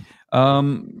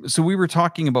 So we were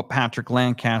talking about Patrick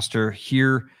Lancaster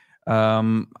here.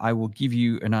 I will give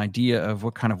you an idea of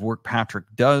what kind of work Patrick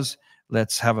does.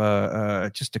 Let's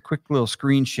have just a quick little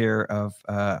screen share of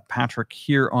Patrick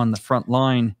here on the front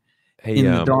line in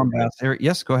the Donbass area.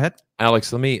 Yes, go ahead.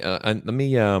 Alex, let me.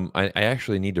 I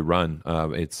actually need to run.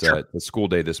 It's the school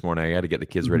day this morning. I got to get the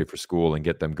kids ready for school and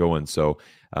get them going. So,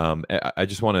 I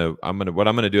just want to. What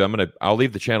I'm going to do. I'll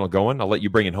leave the channel going. I'll let you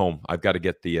bring it home. I've got to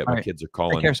get the. My kids are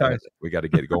calling. We got to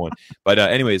get it going. But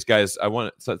anyways, guys,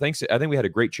 thanks. I think we had a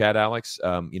great chat, Alex.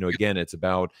 Again, it's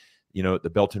about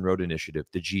the Belt and Road Initiative,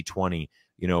 the G20.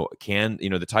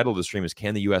 The title of the stream is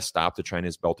 "Can the U.S. stop the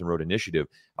China's Belt and Road Initiative?"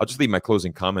 I'll just leave my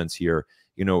closing comments here.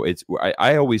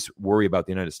 I always worry about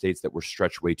the United States that we're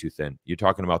stretched way too thin. You're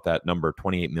talking about that number,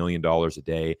 $28 million a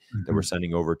day that we're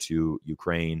sending over to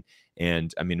Ukraine.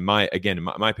 And I mean, my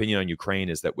opinion on Ukraine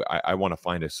is that I want to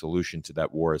find a solution to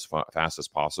that war as fast as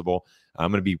possible.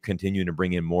 I'm going to be continuing to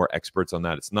bring in more experts on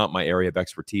that. It's not my area of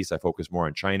expertise. I focus more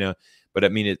on China. But I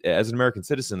mean, as an American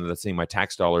citizen that's seeing my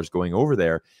tax dollars going over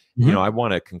there, I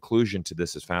want a conclusion to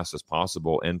this as fast as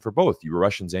possible. And for both you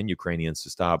Russians and Ukrainians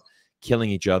to stop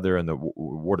killing each other and the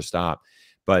war to stop.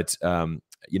 But,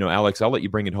 Alex, I'll let you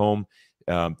bring it home.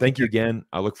 Thank you again.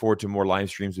 I look forward to more live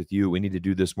streams with you. We need to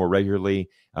do this more regularly.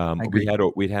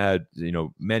 We'd had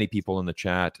many people in the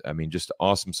chat. I mean, just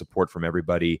awesome support from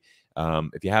everybody.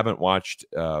 If you haven't watched,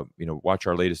 watch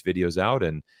our latest videos out,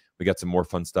 and we got some more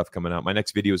fun stuff coming out. My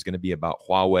next video is going to be about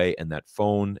Huawei and that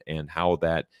phone and how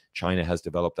that China has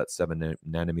developed that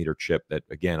 7-nanometer chip that,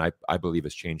 again, I believe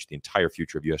has changed the entire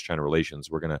future of U.S.-China relations.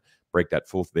 We're going to break that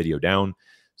full video down.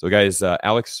 So, guys,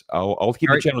 Alex, I'll keep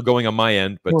the channel going on my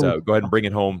end, but go ahead and bring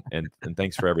it home, and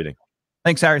thanks for everything.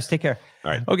 Thanks, Cyrus. Take care.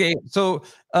 All right. Okay, so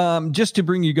just to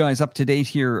bring you guys up to date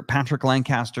here, Patrick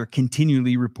Lancaster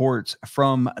continually reports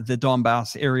from the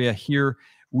Donbass area here.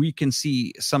 We can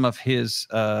see some of his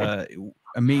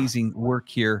amazing work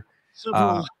here.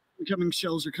 Several incoming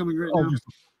shells are coming right now.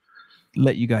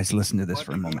 Let you guys listen to this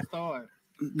for a moment.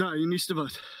 Да, и не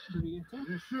вставать.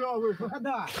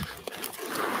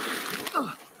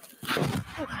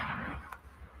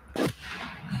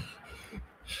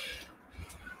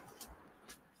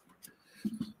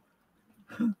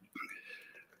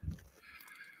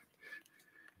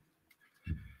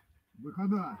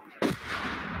 Выхода.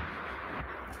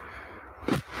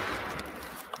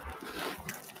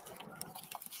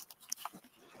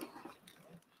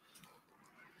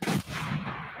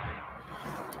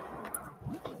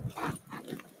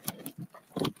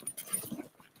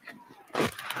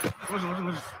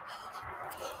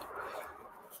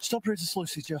 Что произошло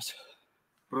сейчас?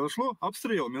 Произошло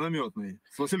обстрел минометный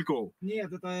с Васильков.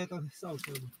 Нет, это САУ.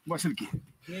 Васильки.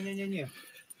 Не.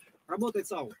 Работает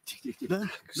САУ. Да?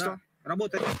 Что?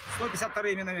 Работает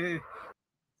 152-й минометы.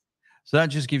 So that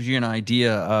just gives you an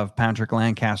idea of Patrick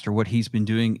Lancaster, what he's been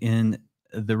doing in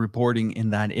the reporting in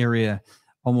that area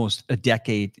almost a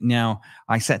decade now.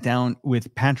 I sat down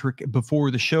with Patrick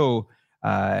before the show.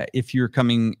 If you're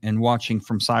coming and watching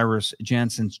from Cyrus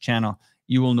Jansen's channel,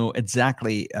 you will know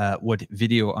exactly what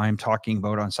video I'm talking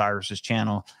about on Cyrus's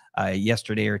channel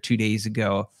yesterday or 2 days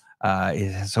ago.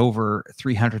 It has over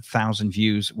 300,000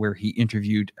 views, where he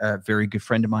interviewed a very good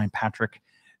friend of mine, Patrick,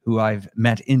 who I've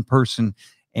met in person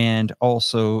and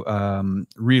also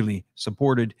really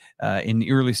supported in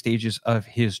the early stages of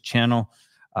his channel.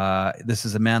 This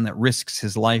is a man that risks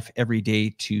his life every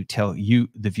day to tell you,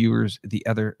 the viewers, the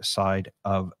other side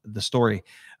of the story.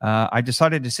 I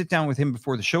decided to sit down with him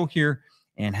before the show here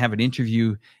and have an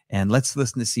interview. And let's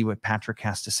listen to see what Patrick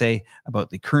has to say about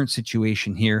the current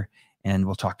situation here. And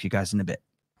we'll talk to you guys in a bit.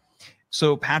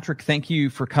 So, Patrick, thank you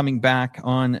for coming back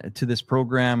on to this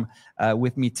program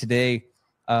with me today.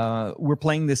 We're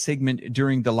playing this segment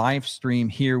during the live stream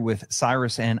here with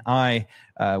Cyrus and I.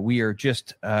 We are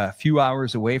just a few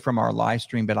hours away from our live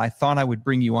stream, but I thought I would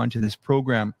bring you onto this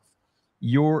program.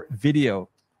 Your video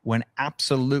went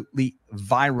absolutely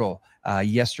viral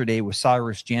yesterday with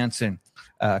Cyrus Jansen,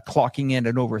 clocking in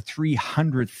at over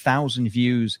 300,000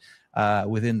 views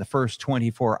within the first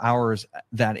 24 hours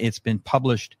that it's been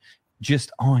published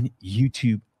just on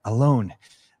YouTube alone.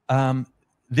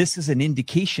 This is an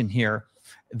indication here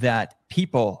that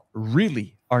people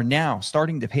really are now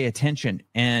starting to pay attention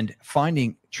and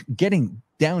getting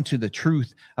down to the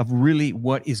truth of really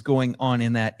what is going on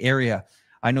in that area.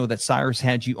 I know that Cyrus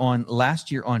had you on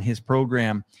last year on his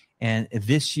program, and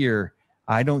this year,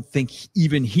 I don't think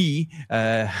even he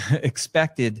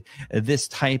expected this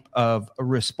type of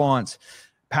response.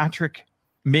 Patrick,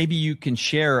 maybe you can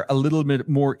share a little bit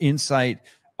more insight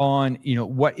on,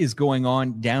 what is going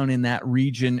on down in that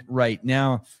region right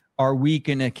now. Are we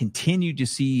going to continue to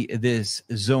see this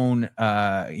zone,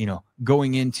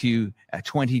 going into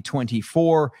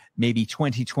 2024, maybe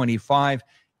 2025?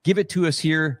 Give it to us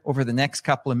here over the next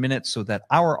couple of minutes so that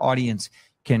our audience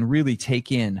can really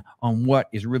take in on what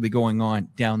is really going on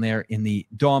down there in the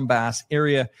Donbass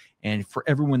area. And for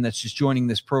everyone that's just joining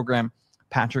this program,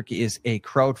 Patrick is a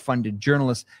crowd-funded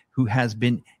journalist who has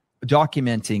been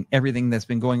documenting everything that's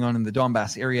been going on in the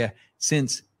Donbass area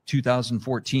since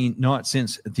 2014, not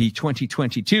since the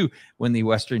 2022, when the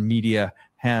Western media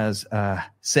has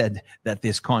said that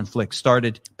this conflict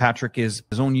started. Patrick is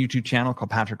his own YouTube channel called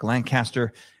Patrick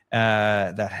Lancaster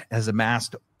that has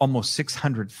amassed almost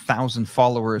 600,000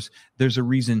 followers. There's a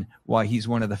reason why he's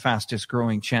one of the fastest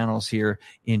growing channels here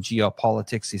in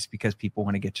geopolitics, is because people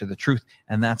want to get to the truth.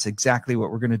 And that's exactly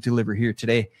what we're going to deliver here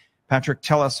today. Patrick,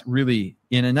 tell us really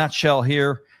in a nutshell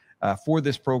here for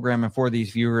this program and for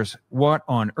these viewers, what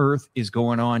on earth is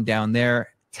going on down there?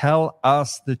 Tell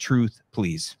us the truth,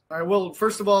 please. All right. Well,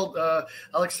 first of all,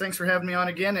 Alex, thanks for having me on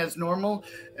again as normal.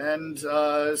 And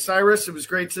Cyrus, it was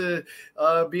great to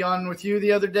be on with you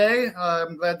the other day.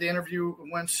 I'm glad the interview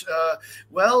went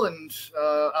well. And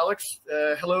Alex,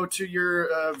 hello to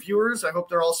your viewers. I hope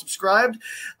they're all subscribed.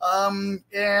 I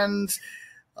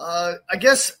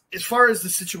guess as far as the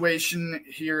situation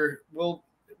here, well,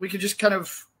 we could just kind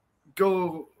of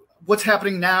go what's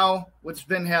happening now, what's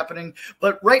been happening.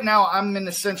 But right now I'm in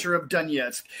the center of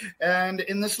Donetsk. And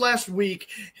in this last week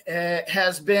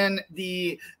has been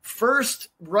the first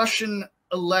Russian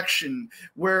election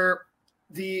where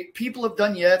the people of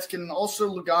Donetsk and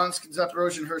also Lugansk and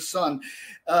Zaporozhye and Kherson.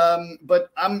 But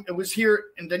I was here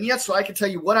in Donetsk, so I can tell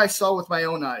you what I saw with my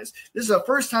own eyes. This is the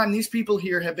first time these people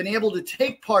here have been able to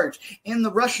take part in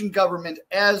the Russian government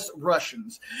as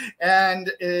Russians.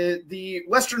 And the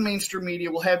Western mainstream media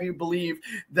will have you believe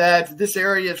that this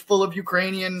area is full of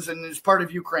Ukrainians and is part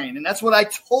of Ukraine. And that's what I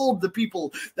told the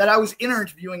people that I was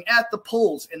interviewing at the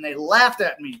polls. And they laughed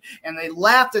at me. And they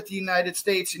laughed at the United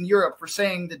States and Europe for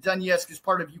saying that Donetsk is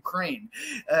part of Ukraine.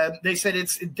 They said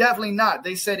it's definitely not.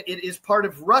 They said it is part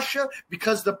of Russia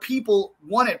because the people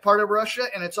want it part of Russia,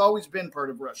 and it's always been part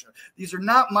of Russia. These are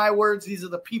not my words. These are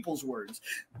the people's words.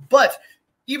 But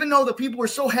even though the people were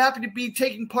so happy to be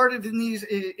taking part in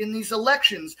these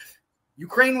elections,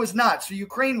 Ukraine was not. So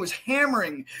Ukraine was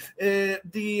hammering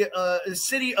the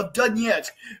city of Donetsk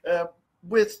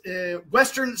with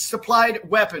Western supplied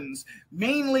weapons,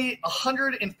 mainly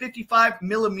 155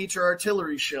 millimeter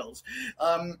artillery shells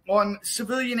on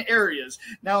civilian areas.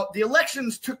 Now, the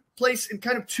elections took place in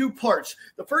kind of two parts.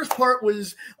 The first part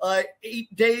was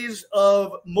 8 days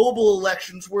of mobile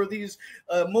elections, where these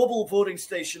mobile voting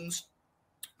stations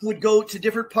would go to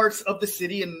different parts of the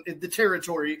city and the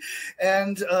territory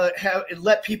and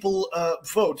let people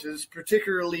vote, as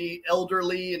particularly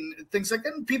elderly and things like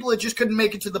that, and people that just couldn't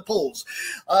make it to the polls.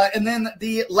 And then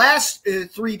the last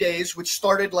 3 days, which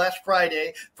started last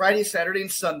Friday, Saturday,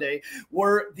 and Sunday,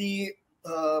 were the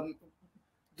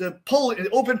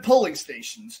open polling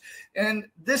stations. And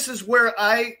this is where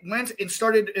I went and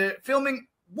started filming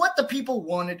what the people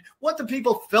wanted, what the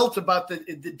people felt about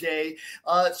the day.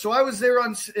 So I was there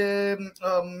on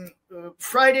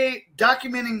Friday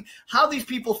documenting how these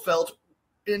people felt.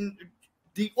 And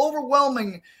the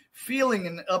overwhelming feeling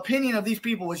and opinion of these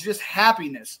people was just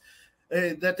happiness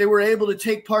that they were able to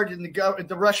take part in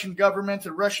the Russian government,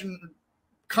 the Russian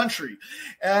country.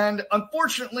 And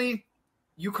unfortunately,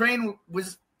 Ukraine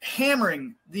was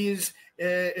hammering these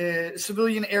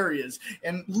civilian areas.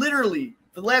 And literally,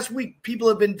 the last week, people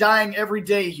have been dying every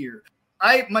day here.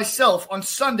 I myself on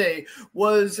Sunday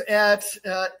was at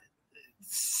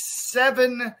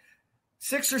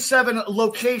 6 or 7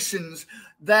 locations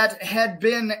that had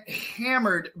been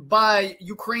hammered by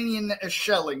Ukrainian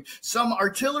shelling, some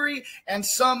artillery and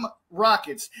some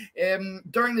rockets.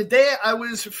 During the day, I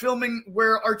was filming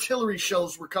where artillery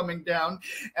shells were coming down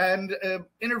and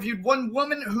interviewed one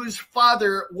woman whose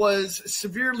father was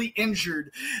severely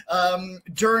injured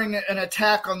during an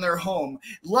attack on their home.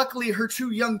 Luckily, her 2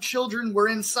 young children were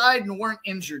inside and weren't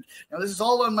injured. Now, this is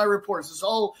all on my reports. This is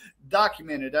all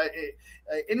documented.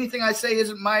 Anything I say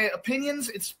isn't my opinions.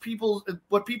 It's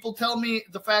what people tell me,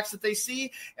 the facts that they see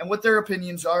and what their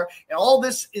opinions are. And all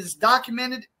this is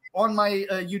documented on my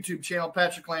YouTube channel,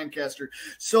 Patrick Lancaster.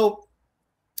 So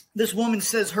this woman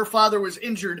says her father was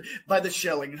injured by the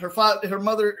shelling.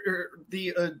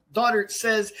 The daughter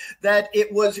says that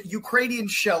it was Ukrainian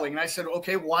shelling. And I said,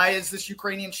 okay, why is this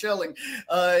Ukrainian shelling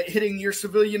hitting your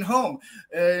civilian home?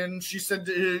 And she said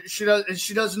she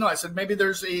doesn't know. I said, maybe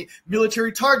there's a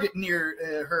military target near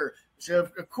her. So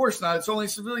of course not. It's only a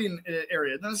civilian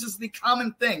area. And this is the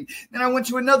common thing. Then I went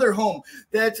to another home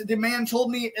that the man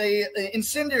told me a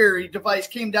incendiary device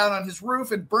came down on his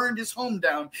roof and burned his home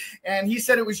down. And he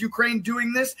said it was Ukraine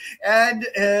doing this. And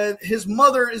his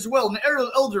mother as well, an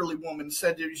elderly woman,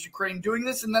 said it was Ukraine doing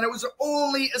this and that it was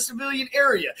only a civilian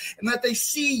area and that they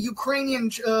see Ukrainian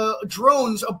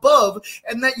drones above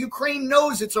and that Ukraine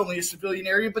knows it's only a civilian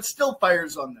area but still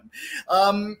fires on them.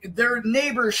 Their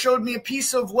neighbor showed me a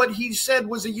piece of what he said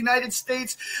was a United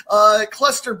States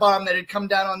cluster bomb that had come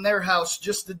down on their house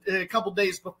just a couple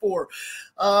days before.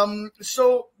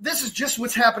 So this is just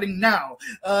what's happening now,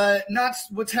 not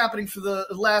what's happening for the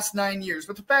last 9 years.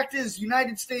 But the fact is,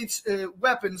 United States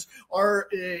weapons are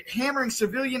hammering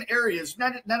civilian areas,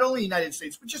 not only United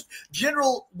States, but just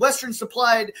general Western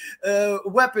supplied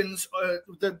weapons.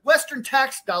 The Western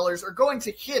tax dollars are going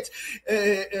to hit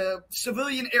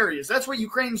civilian areas. That's what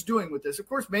Ukraine's doing with this. Of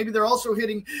course, maybe they're also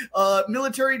hitting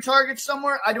military targets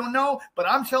somewhere. I don't know, but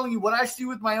I'm telling you what I see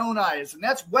with my own eyes, and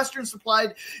that's Western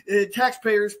supplied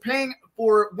taxpayers paying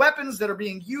for weapons that are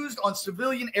being used on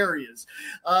civilian areas.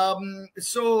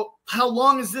 So how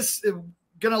long is this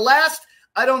going to last?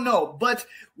 I don't know. But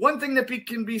one thing that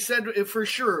can be said for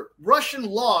sure, Russian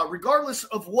law, regardless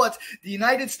of what the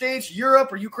United States,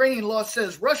 Europe, or Ukrainian law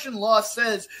says, Russian law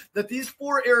says that these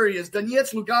 4 areas,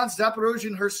 Donetsk, Lugansk, Zaporozhye,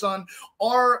 and Kherson,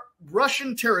 are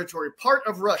Russian territory, part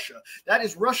of Russia. That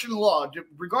is Russian law,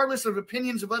 regardless of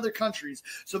opinions of other countries.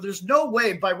 So there's no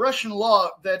way by Russian law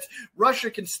that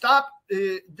Russia can stop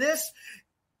this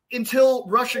until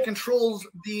Russia controls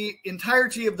the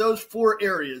entirety of those 4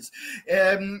 areas.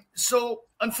 So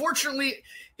unfortunately,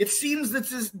 it seems that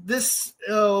this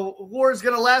war is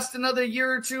going to last another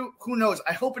year or 2. Who knows?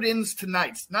 I hope it ends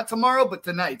tonight. Not tomorrow, but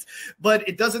tonight. But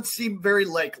it doesn't seem very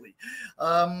likely.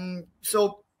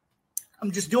 So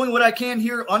I'm just doing what I can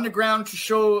here on the ground to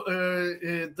show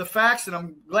the facts, and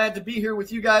I'm glad to be here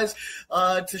with you guys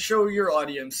to show your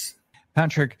audience.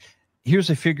 Patrick,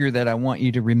 here's a figure that I want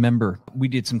you to remember. We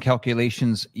did some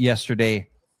calculations yesterday,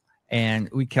 and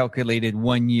we calculated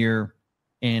 1 year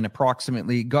and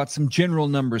approximately got some general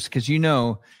numbers, because you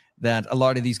know that a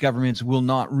lot of these governments will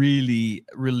not really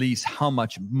release how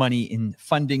much money in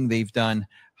funding they've done,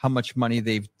 how much money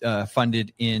they've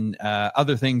funded in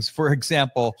other things. For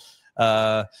example,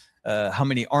 how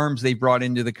many arms they brought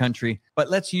into the country.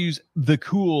 But let's use the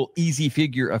cool, easy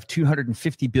figure of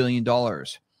 $250 billion.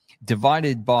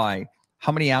 Divided by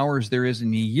how many hours there is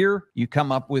in a year, you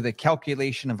come up with a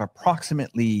calculation of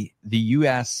approximately the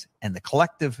U.S. and the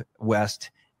collective West.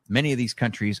 Many of these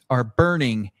countries are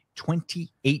burning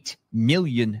 $28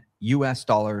 million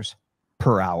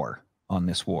per hour on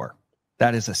this war.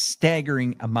 That is a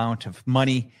staggering amount of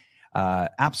money,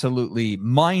 absolutely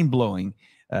mind-blowing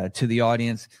to the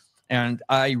audience. And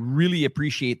I really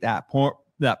appreciate that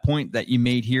point that you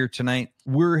made here tonight.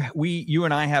 You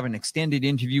and I have an extended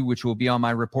interview, which will be on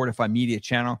my Reportify Media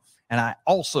channel. And I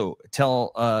also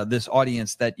tell this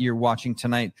audience that you're watching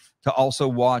tonight to also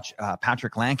watch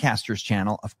Patrick Lancaster's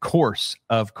channel, of course,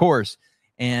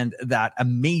 and that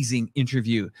amazing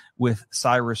interview with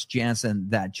Cyrus Jansen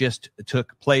that just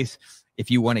took place. If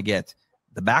you want to get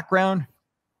the background,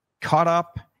 caught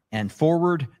up, and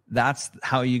forward, that's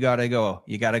how you got to go.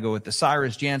 You got to go with the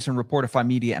Cyrus Jansen, Reportify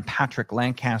Media, and Patrick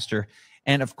Lancaster.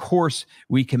 And of course,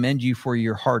 we commend you for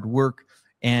your hard work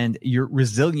and your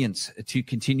resilience to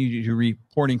continue to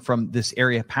reporting from this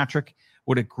area. Patrick,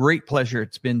 what a great pleasure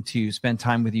it's been to spend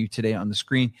time with you today on the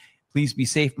screen. Please be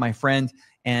safe, my friend.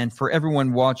 And for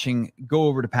everyone watching, go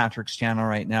over to Patrick's channel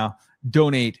right now.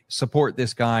 Donate, support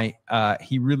this guy.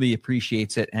 He really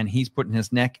appreciates it. And he's putting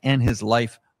his neck and his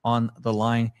life on the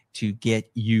line to get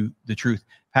you the truth.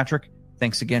 Patrick,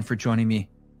 thanks again for joining me.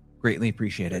 Greatly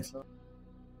appreciated.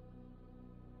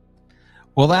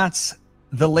 Well, that's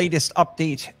the latest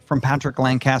update from Patrick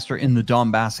Lancaster in the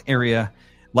Donbass area.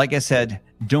 Like I said,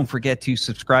 don't forget to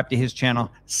subscribe to his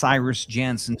channel, Cyrus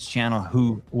Jansen's channel,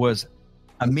 who was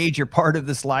a major part of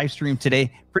this live stream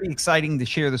today. Pretty exciting to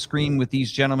share the screen with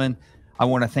these gentlemen. I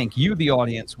want to thank you, the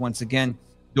audience, once again.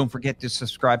 Don't forget to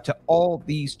subscribe to all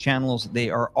these channels. They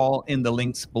are all in the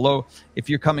links below. If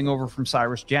you're coming over from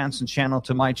Cyrus Jansen's channel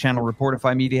to my channel,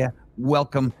 Reportify Media,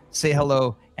 welcome, say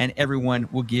hello, and everyone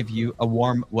will give you a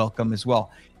warm welcome as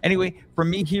well. Anyway, from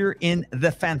me here in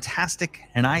the fantastic,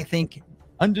 and I think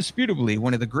undisputably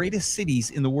one of the greatest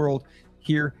cities in the world,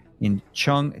 here in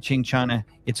Chongqing, China,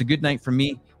 it's a good night for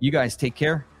me. You guys take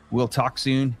care. We'll talk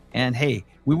soon. And hey,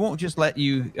 we won't just let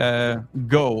you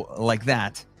go like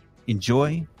that.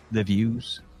 Enjoy the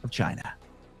views of China.